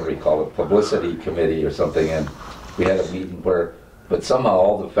 whatever you call it, publicity committee or something, and we had a meeting where, but somehow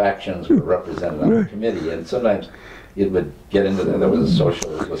all the factions were represented on the committee, and sometimes it would get into there was a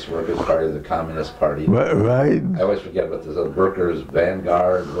Socialist Workers Party, the Communist Party. Right. I always forget what this is, Workers,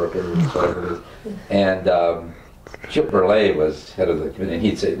 Vanguard, Workers, whatever it is. And Chip Burley was head of the committee, and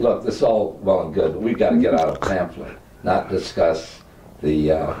he'd say, "Look, this is all well and good, but we've got to get out a pamphlet, not discuss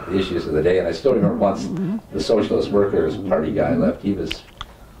the issues of the day." And I still remember once the Socialist Workers Party guy left. He was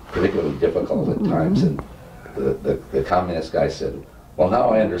particularly difficult at times, and the communist guy said, "Well, now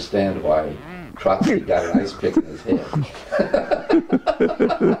I understand why Trotsky got an ice pick in his head."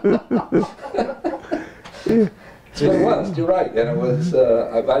 So it was, you're right, and it was,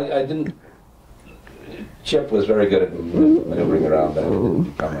 I didn't, Chip was very good at maneuvering around that. It didn't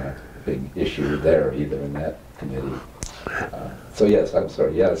become a big issue there either in that committee. So yes, I'm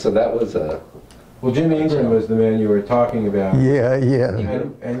sorry, yeah, so that was a... Well, Jim Ingram was the man you were talking about. Yeah, yeah.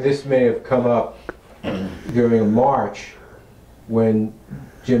 And this may have come up during a march when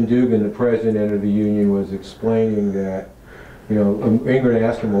Jim Dugan, the president of the union, was explaining that, you know, Ingram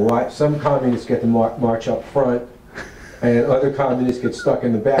asked him, well, why some communists get to march up front and other communists get stuck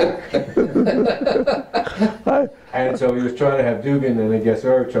in the back. And so he was trying to have Dugan and I guess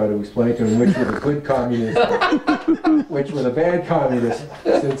Irv try to explain to him which were the good communists, which were the bad communists,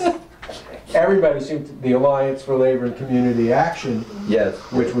 since everybody seemed to, the Alliance for Labor and Community Action, Yes.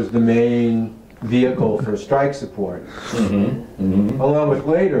 which was the main vehicle for strike support, along with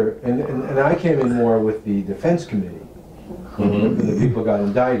later, and I came in more with the Defense Committee, when the people got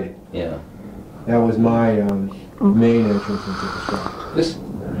indicted. Yeah. That was my main entrance into the strike. This,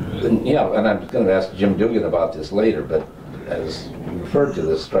 yeah, and I'm going to ask Jim Dugan about this later, but as you referred to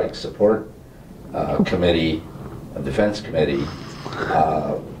the strike support committee, defense committee,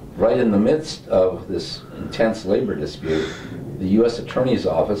 right in the midst of this intense labor dispute, the U.S. Attorney's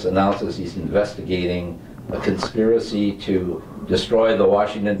Office announces he's investigating a conspiracy to destroy the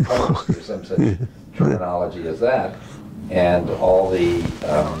Washington Post, or some such terminology as that, and all the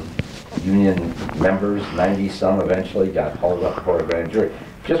union members, 90-some eventually, got hauled up before a grand jury.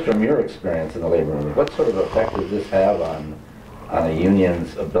 Just from your experience in the labor movement, what sort of effect does this have on a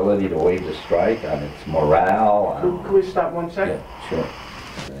union's ability to wage a strike, on its morale? On... Can we stop 1 second? Yeah, sure.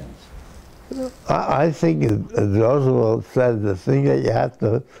 I think, as Roosevelt said, the thing that you have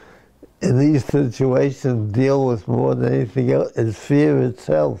to, in these situations, deal with more than anything else is fear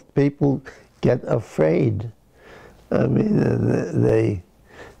itself. People get afraid. I mean, they,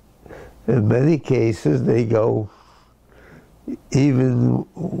 in many cases, they go even,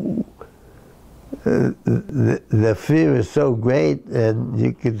 the fear is so great, and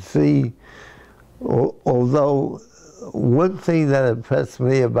you can see, although one thing that impressed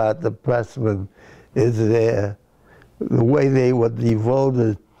me about the pressmen is the way they were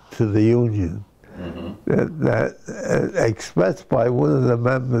devoted to the union. That expressed by one of the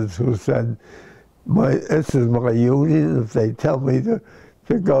members who said, this is my union. If they tell me to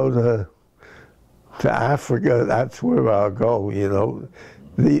go to Africa, that's where I'll go, you know.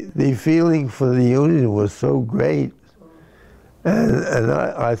 The feeling for the union was so great. And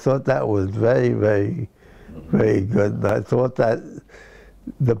I thought that was very, very, very good. And I thought that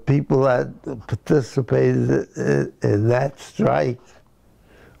the people that participated in that strike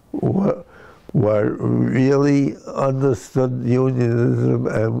were really understood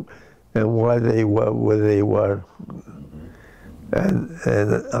unionism and why they were where they were. And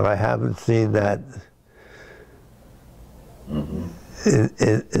I haven't seen that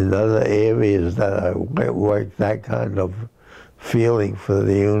in other areas that I worked, that kind of feeling for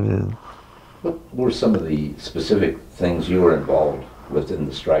the union. What were some of the specific things you were involved with in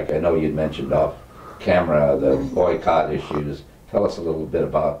the strike? I know you'd mentioned off camera, the boycott issues. Tell us a little bit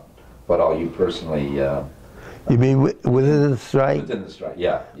about what all you personally... You mean within the strike? Within the strike,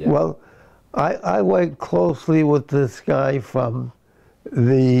 yeah. Well, I worked closely with this guy from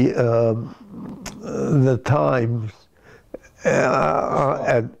the Times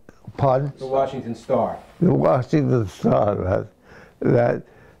at pardon? The Washington Star. The Washington Star, that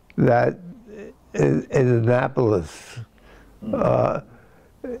in Annapolis.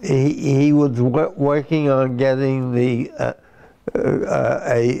 He was working on getting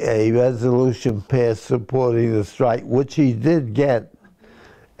a resolution passed supporting the strike, which he did get,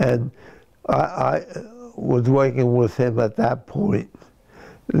 and I was working with him at that point.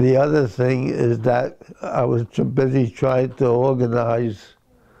 The other thing is that I was busy trying to organize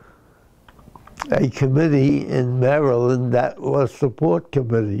a committee in Maryland that was support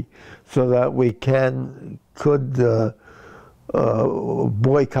committee, so that we could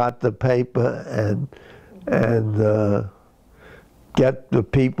boycott the paper and get the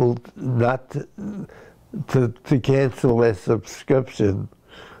people not to cancel their subscription.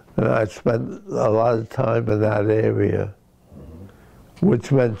 And I spent a lot of time in that area, which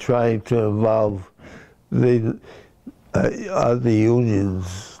meant trying to involve the other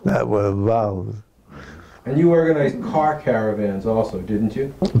unions that were involved. And you organized car caravans also, didn't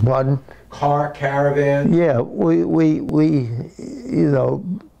you? Pardon? Car caravans? Yeah, we you know,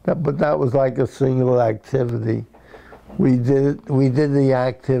 but that was like a single activity. We did the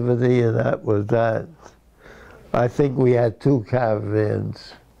activity, and that was that. I think we had 2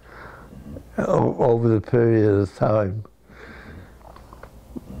 caravans over the period of time.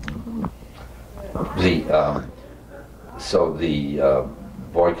 So the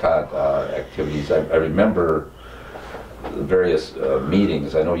boycott activities, I remember the various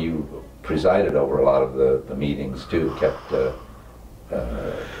meetings. I know you presided over a lot of the meetings too, kept the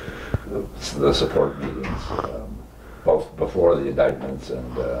support meetings, both before the indictments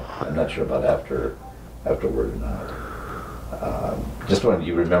and I'm not sure about afterward or not. Just wondering,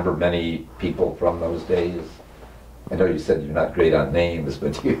 do you remember many people from those days? I know you said you're not great on names,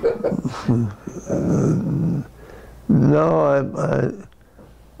 but you... No,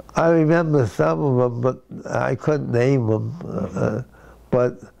 I remember some of them, but I couldn't name them.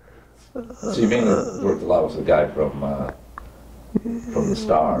 So you mainly worked a lot with the guy from the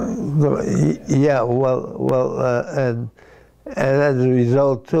Star. Yeah, and as a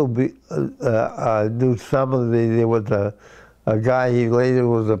result too, I knew some of there was a guy, he later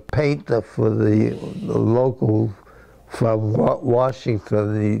was a painter for the local from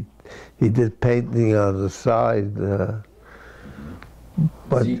Washington. He did painting on the side.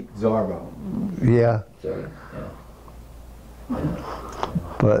 But Zarbo. Yeah.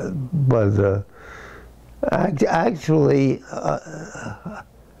 But actually,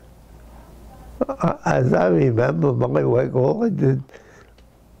 as I remember my work, all I did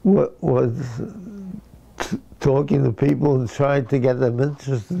was talking to people and trying to get them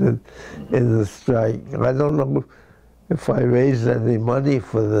interested in the strike. I don't know if I raised any money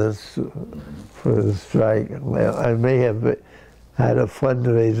for the strike. I may have had a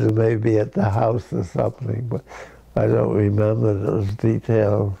fundraiser maybe at the house or something, but I don't remember those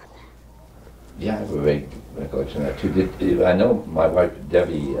details. Yeah, I have a vague recollection of that too. I know my wife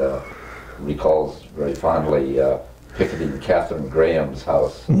Debbie recalls very fondly picketing Catherine Graham's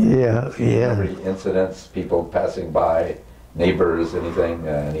house. Yeah, yeah. Any incidents, people passing by, neighbors, anything,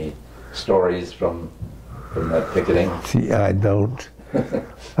 any stories from that picketing? See, I don't.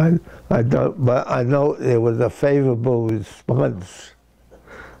 I don't, but I know there was a favorable response,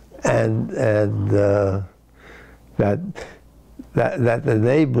 and that the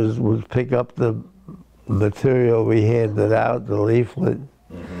neighbors would pick up the material we handed out, the leaflet,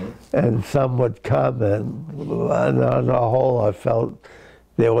 and some would comment. And on the whole, I felt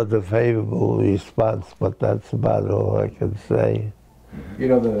there was a favorable response, but that's about all I can say. You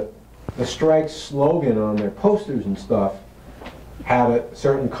know, the strike slogan on their posters and stuff had a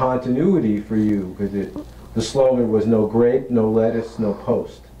certain continuity for you, because the slogan was "No grape, no lettuce, no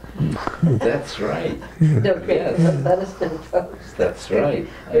post." That's right. No grape, Yes. no lettuce, no toast. That's right.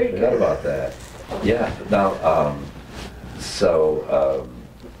 I forgot about that. Yeah. Now,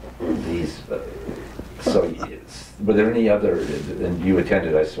 were there any other? And you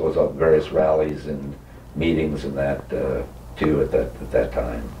attended, I suppose, various rallies and meetings and that too at that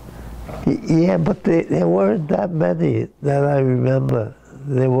time. Yeah, but there weren't that many that I remember.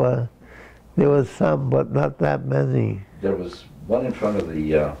 There were some, but not that many. There was one in front of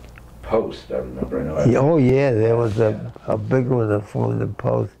the Post, I remember. Oh yeah, there was a big one in front of the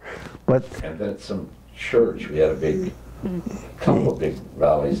Post. But and then at some church, we had a big couple of big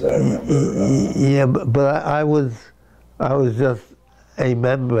rallies that I remember. Yeah, but I was just a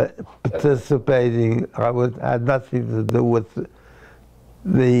member participating. Had nothing to do with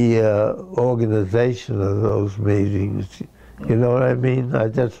the organization of those meetings. You know what I mean? I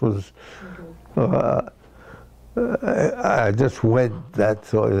just was. I just went.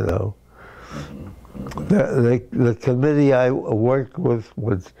 That's all, you know. The committee I worked with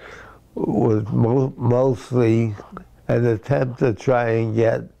was mostly an attempt to try and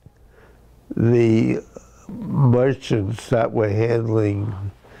get the merchants that were handling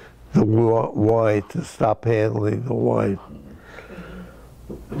the wine to stop handling the wine.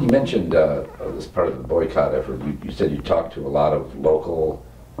 You mentioned as part of the boycott effort, you said you talked to a lot of local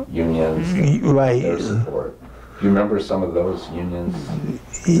unions, right? Their support. Do you remember some of those unions?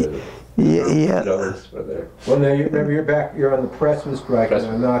 Yeah. Those were there. Well, now you remember you're on the pressmen strike,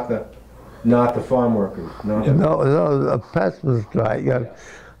 Pressmen. not the farm workers. No, No, the pressmen strike.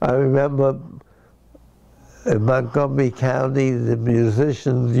 I remember in Montgomery County, the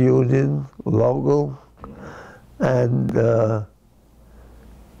musicians union, local, and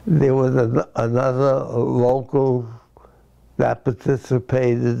there was another local that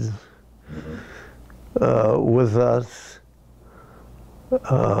participated with us,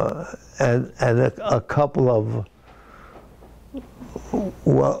 and a couple of,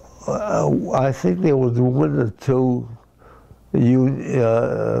 well, I think there was one or two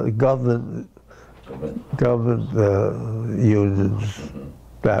government unions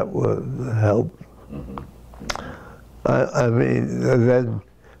that would help. I mean, then,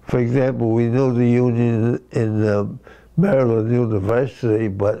 for example, we knew the union in Maryland University,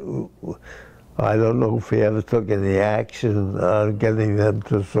 but I don't know if we ever took any action on getting them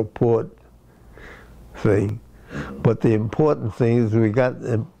to support thing. But the important thing is we got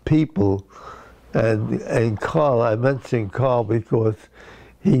people, and Carl, I mentioned Carl because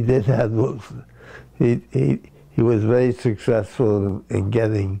he did have, he was very successful in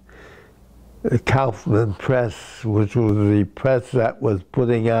getting the Kaufman Press, which was the press that was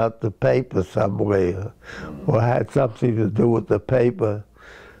putting out the paper somewhere, or had something to do with the paper,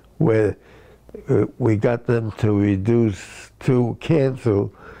 where we got them to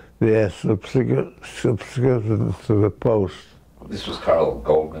cancel their subscriptions to the Post. This was Carl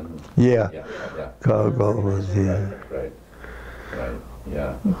Goldman? Yeah. Yeah. Carl Goldman, yeah. Right,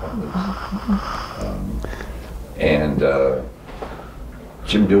 yeah. And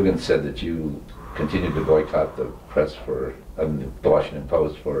Jim Dugan said that you continued to boycott the press the Washington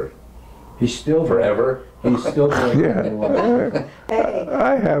Post for he's still forever? He's still doing it. Hey.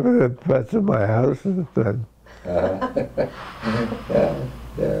 I have a press in my house since then.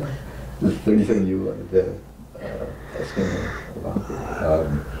 Yeah. There's 37 you wanted to ask him about.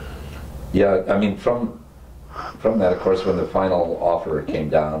 Yeah, I mean, from that, of course, when the final offer came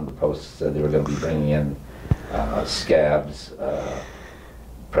down, the Post said they were going to be bringing in scabs.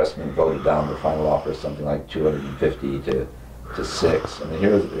 Pressmen voted down the final offer, something like 250 to 6. I mean,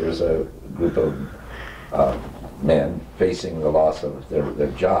 here's a group of men facing the loss of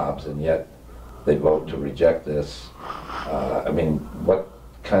their jobs, and yet they vote to reject this. I mean, what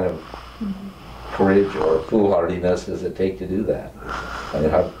kind of courage or foolhardiness does it take to do that? I mean,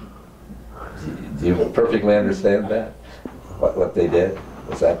 do you perfectly understand that? What they did?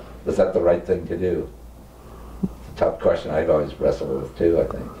 Was that the right thing to do? It's a tough question I've always wrestled with too, I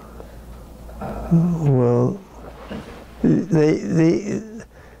think. Well,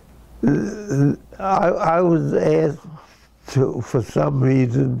 I was asked for some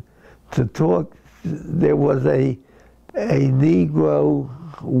reason to talk. There was a Negro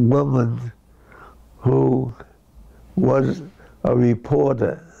woman who was a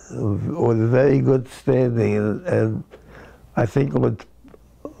reporter with very good standing, and I think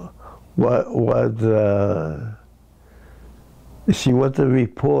she was a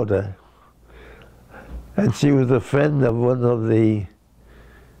reporter, and she was a friend of one of the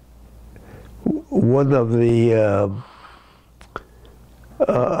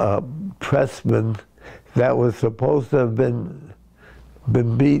pressmen that was supposed to have been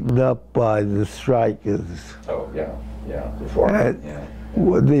beaten up by the strikers. Oh, yeah, before. Yeah.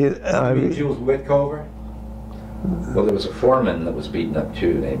 You mean Jules Witcover? Well, there was a foreman that was beaten up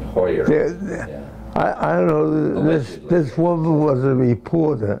too, named Hoyer. Yeah. I don't know, this woman was a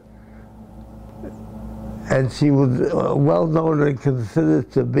reporter, and she was well known and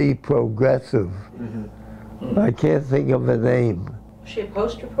considered to be progressive. Mm-hmm. I can't think of her name. Was she a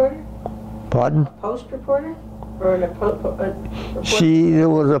Post reporter? Pardon? A Post reporter? Or a reporter? There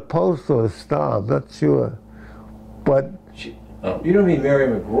was a Post or a Star, I'm not sure. But You don't mean Mary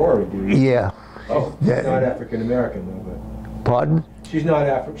McGrory, do you? yeah, Oh, She's not African American though, Pardon?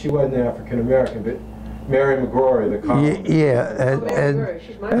 but she wasn't African American, but Mary McGrory, the columnist. Yeah,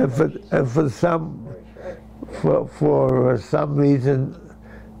 She's my and for some reason,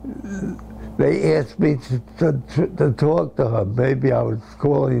 they asked me to talk to her. Maybe I was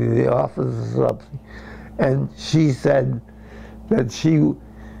calling the office or something, and she said that she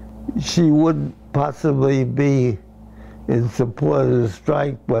wouldn't possibly be in support of the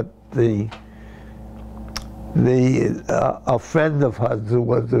strike, but a friend of hers who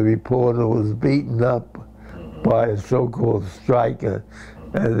was a reporter was beaten up by a so-called striker,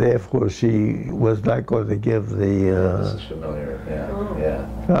 and therefore she was not going to give the. This is familiar. Yeah.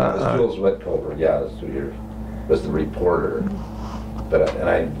 That was Jules Wetcover. Yeah, was the reporter. But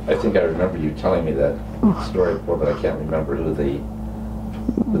I think I remember you telling me that story before, but I can't remember who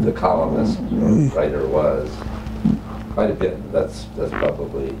the columnist or writer was. Quite a bit. That's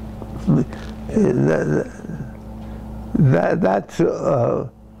probably. That's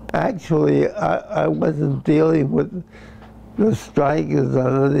actually I wasn't dealing with the strikers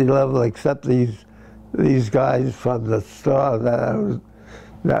on any level except these guys from the Star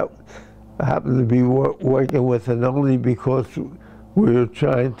that happened to be working with, and only because we were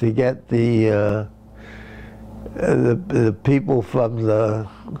trying to get the people from the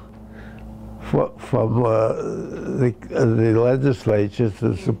legislature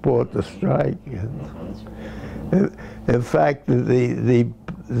to support the strike. In fact, the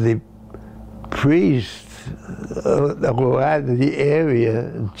priests who had the area,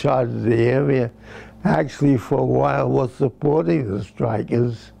 in charge of the area, actually for a while was supporting the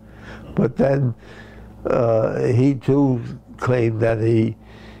strikers, but then he too claimed that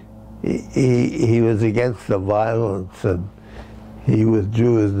he was against the violence, and he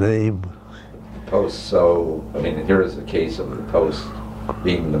withdrew his name. Post. So, I mean, here is the case of the Post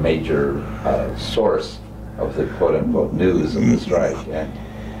being the major source of the quote-unquote news of the strike, and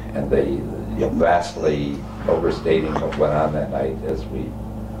they vastly overstating what went on that night, as we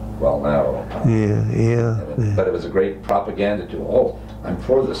well know. But it was a great propaganda tool. Oh, I'm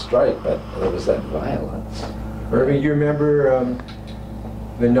for the strike, but there was that violence. Irving, you remember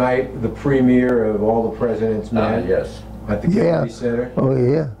the night, the premiere of All the President's Men? Yes. At the Kennedy Center? Oh,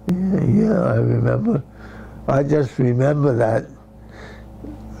 yeah, I remember. I just remember that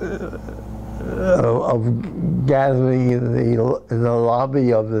of gathering in the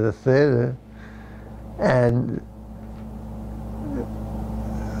lobby of the theater, and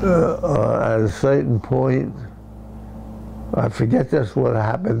at a certain point, I forget just what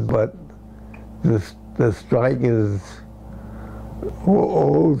happened, but the strikers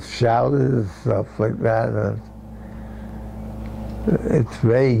all shouted and stuff like that. It's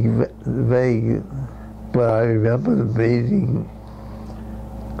vague, but I remember the meeting.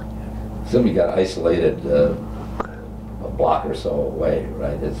 Somebody got isolated a block or so away,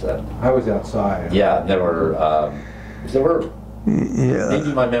 right? Is that? I was outside. Yeah, there were.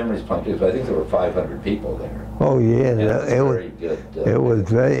 Maybe my memory's punctured, but I think there were 500 people there. Oh yeah, it was very good. It was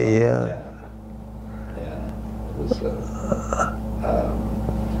very Yeah. It was.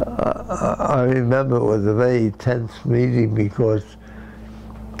 I remember it was a very tense meeting because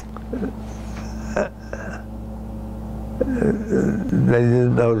they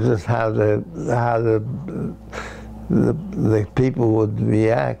didn't know just how the people would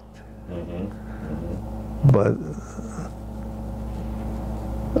react. But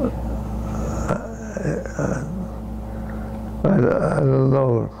I don't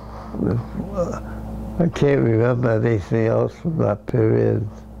know. I can't remember anything else from that period.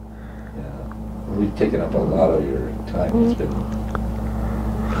 We've taken up a lot of your time. It's been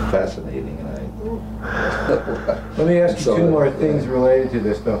fascinating, Let me ask you two more things related to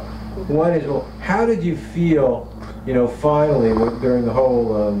this, though. One is, well, how did you feel, finally, during the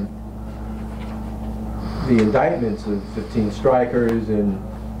whole, the indictments of 15 strikers, and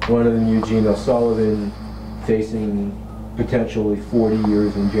one of them, Eugene O'Sullivan, facing potentially 40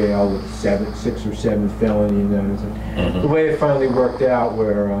 years in jail with 6 or 7 felony indictments. The way it finally worked out,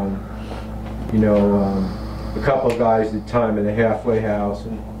 where a couple of guys did time in the halfway house,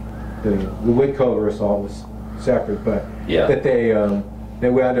 and the Witkover assault was separate, but that they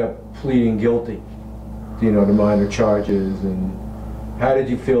wound up pleading guilty, to minor charges. And how did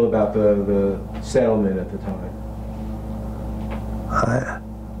you feel about the settlement at the time?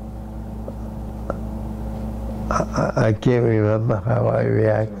 I can't remember how I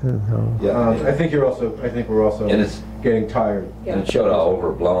reacted. I think we're also getting tired. And it showed how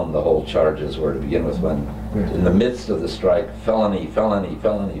overblown the whole charges were to begin with, when in the midst of the strike, felony. Yeah, well,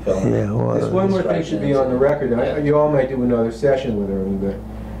 There's one more thing should be on the record. You all might do another session with her, but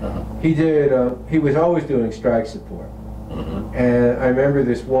he did, he was always doing strike support. And I remember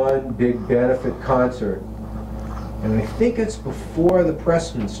this one big benefit concert, and I think it's before the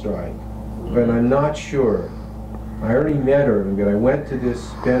pressmen strike, but I'm not sure. I already met her, but I went to this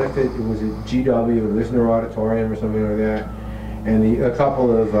benefit. It was at GW, the Listener Auditorium or something like that, and a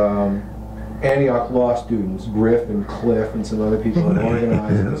couple of Antioch law students, Griff and Cliff and some other people, had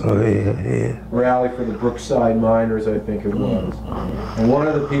organized this rally for the Brookside Miners, I think it was. And one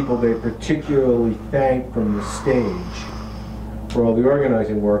of the people they particularly thanked from the stage for all the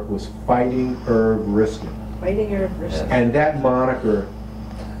organizing work was Fighting Irv Riskin. Fighting Irv Riskin. And that moniker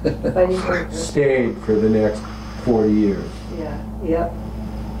stayed for the next 40 years. Yeah, yep.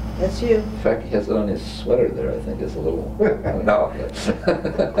 That's you. In fact, he has it on his sweater there. I think it's a little. No.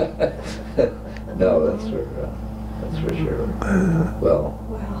 No, that's for sure. Well,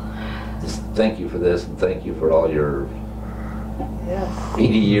 just thank you for this, and thank you for all your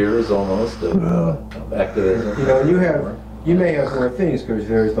 80 years almost of activism. You know, you may have more things, because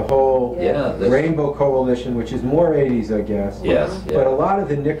there's the whole Rainbow Coalition, which is more 80s, I guess. Yes. But a lot of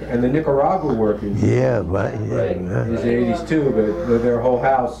the Nicaragua work is is 80s too. But their whole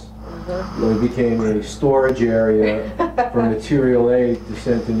house became a storage area for material aid to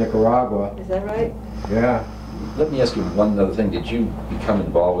send to Nicaragua. Is that right? Yeah. Let me ask you one other thing. Did you become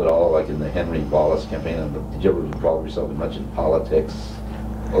involved at all, like in the Henry Wallace campaign? And did you ever involve yourself much in politics?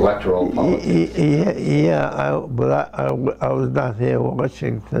 Electoral politics? But I was not here in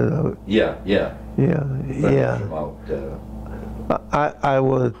Washington. I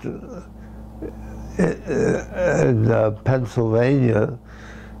was in Pennsylvania.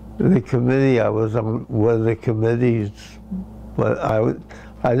 The committee, I was on one of the committees, but I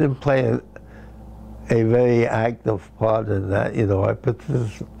didn't play a very active part in that. You know, I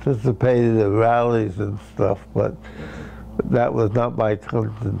participated in rallies and stuff, but that was not my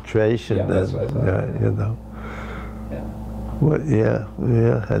concentration. Yeah, that's what I thought. You know. Yeah. But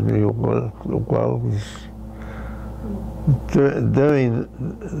Henry Wallace.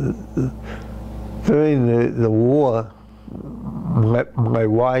 During the war, my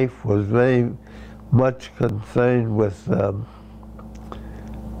wife was very much concerned with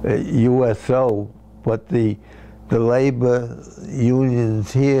USO, but the labor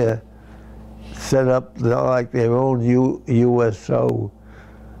unions here set up like their own USO,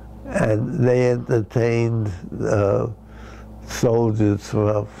 and they entertained soldiers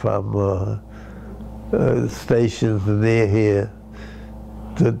from stations near here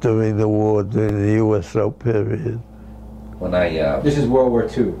during the war, during the USO period. When I this is World War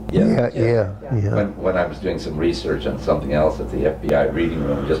II. When I was doing some research on something else at the FBI reading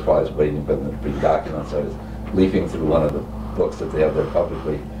room, just while I was waiting for them to bring documents, I was leafing through one of the books that they have there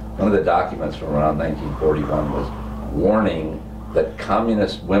publicly. One of the documents from around 1941 was warning that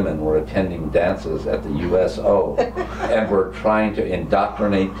communist women were attending dances at the USO and were trying to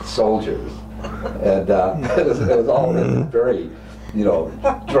indoctrinate soldiers. And it was all in very,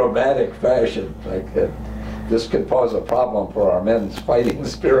 dramatic fashion. Like, this could pose a problem for our men's fighting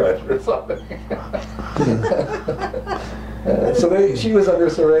spirit or something. So she was under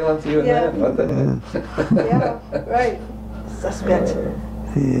surveillance, you and then? Yeah, right. Suspect.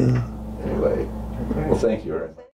 Yeah. Anyway, well, thank you, Aaron.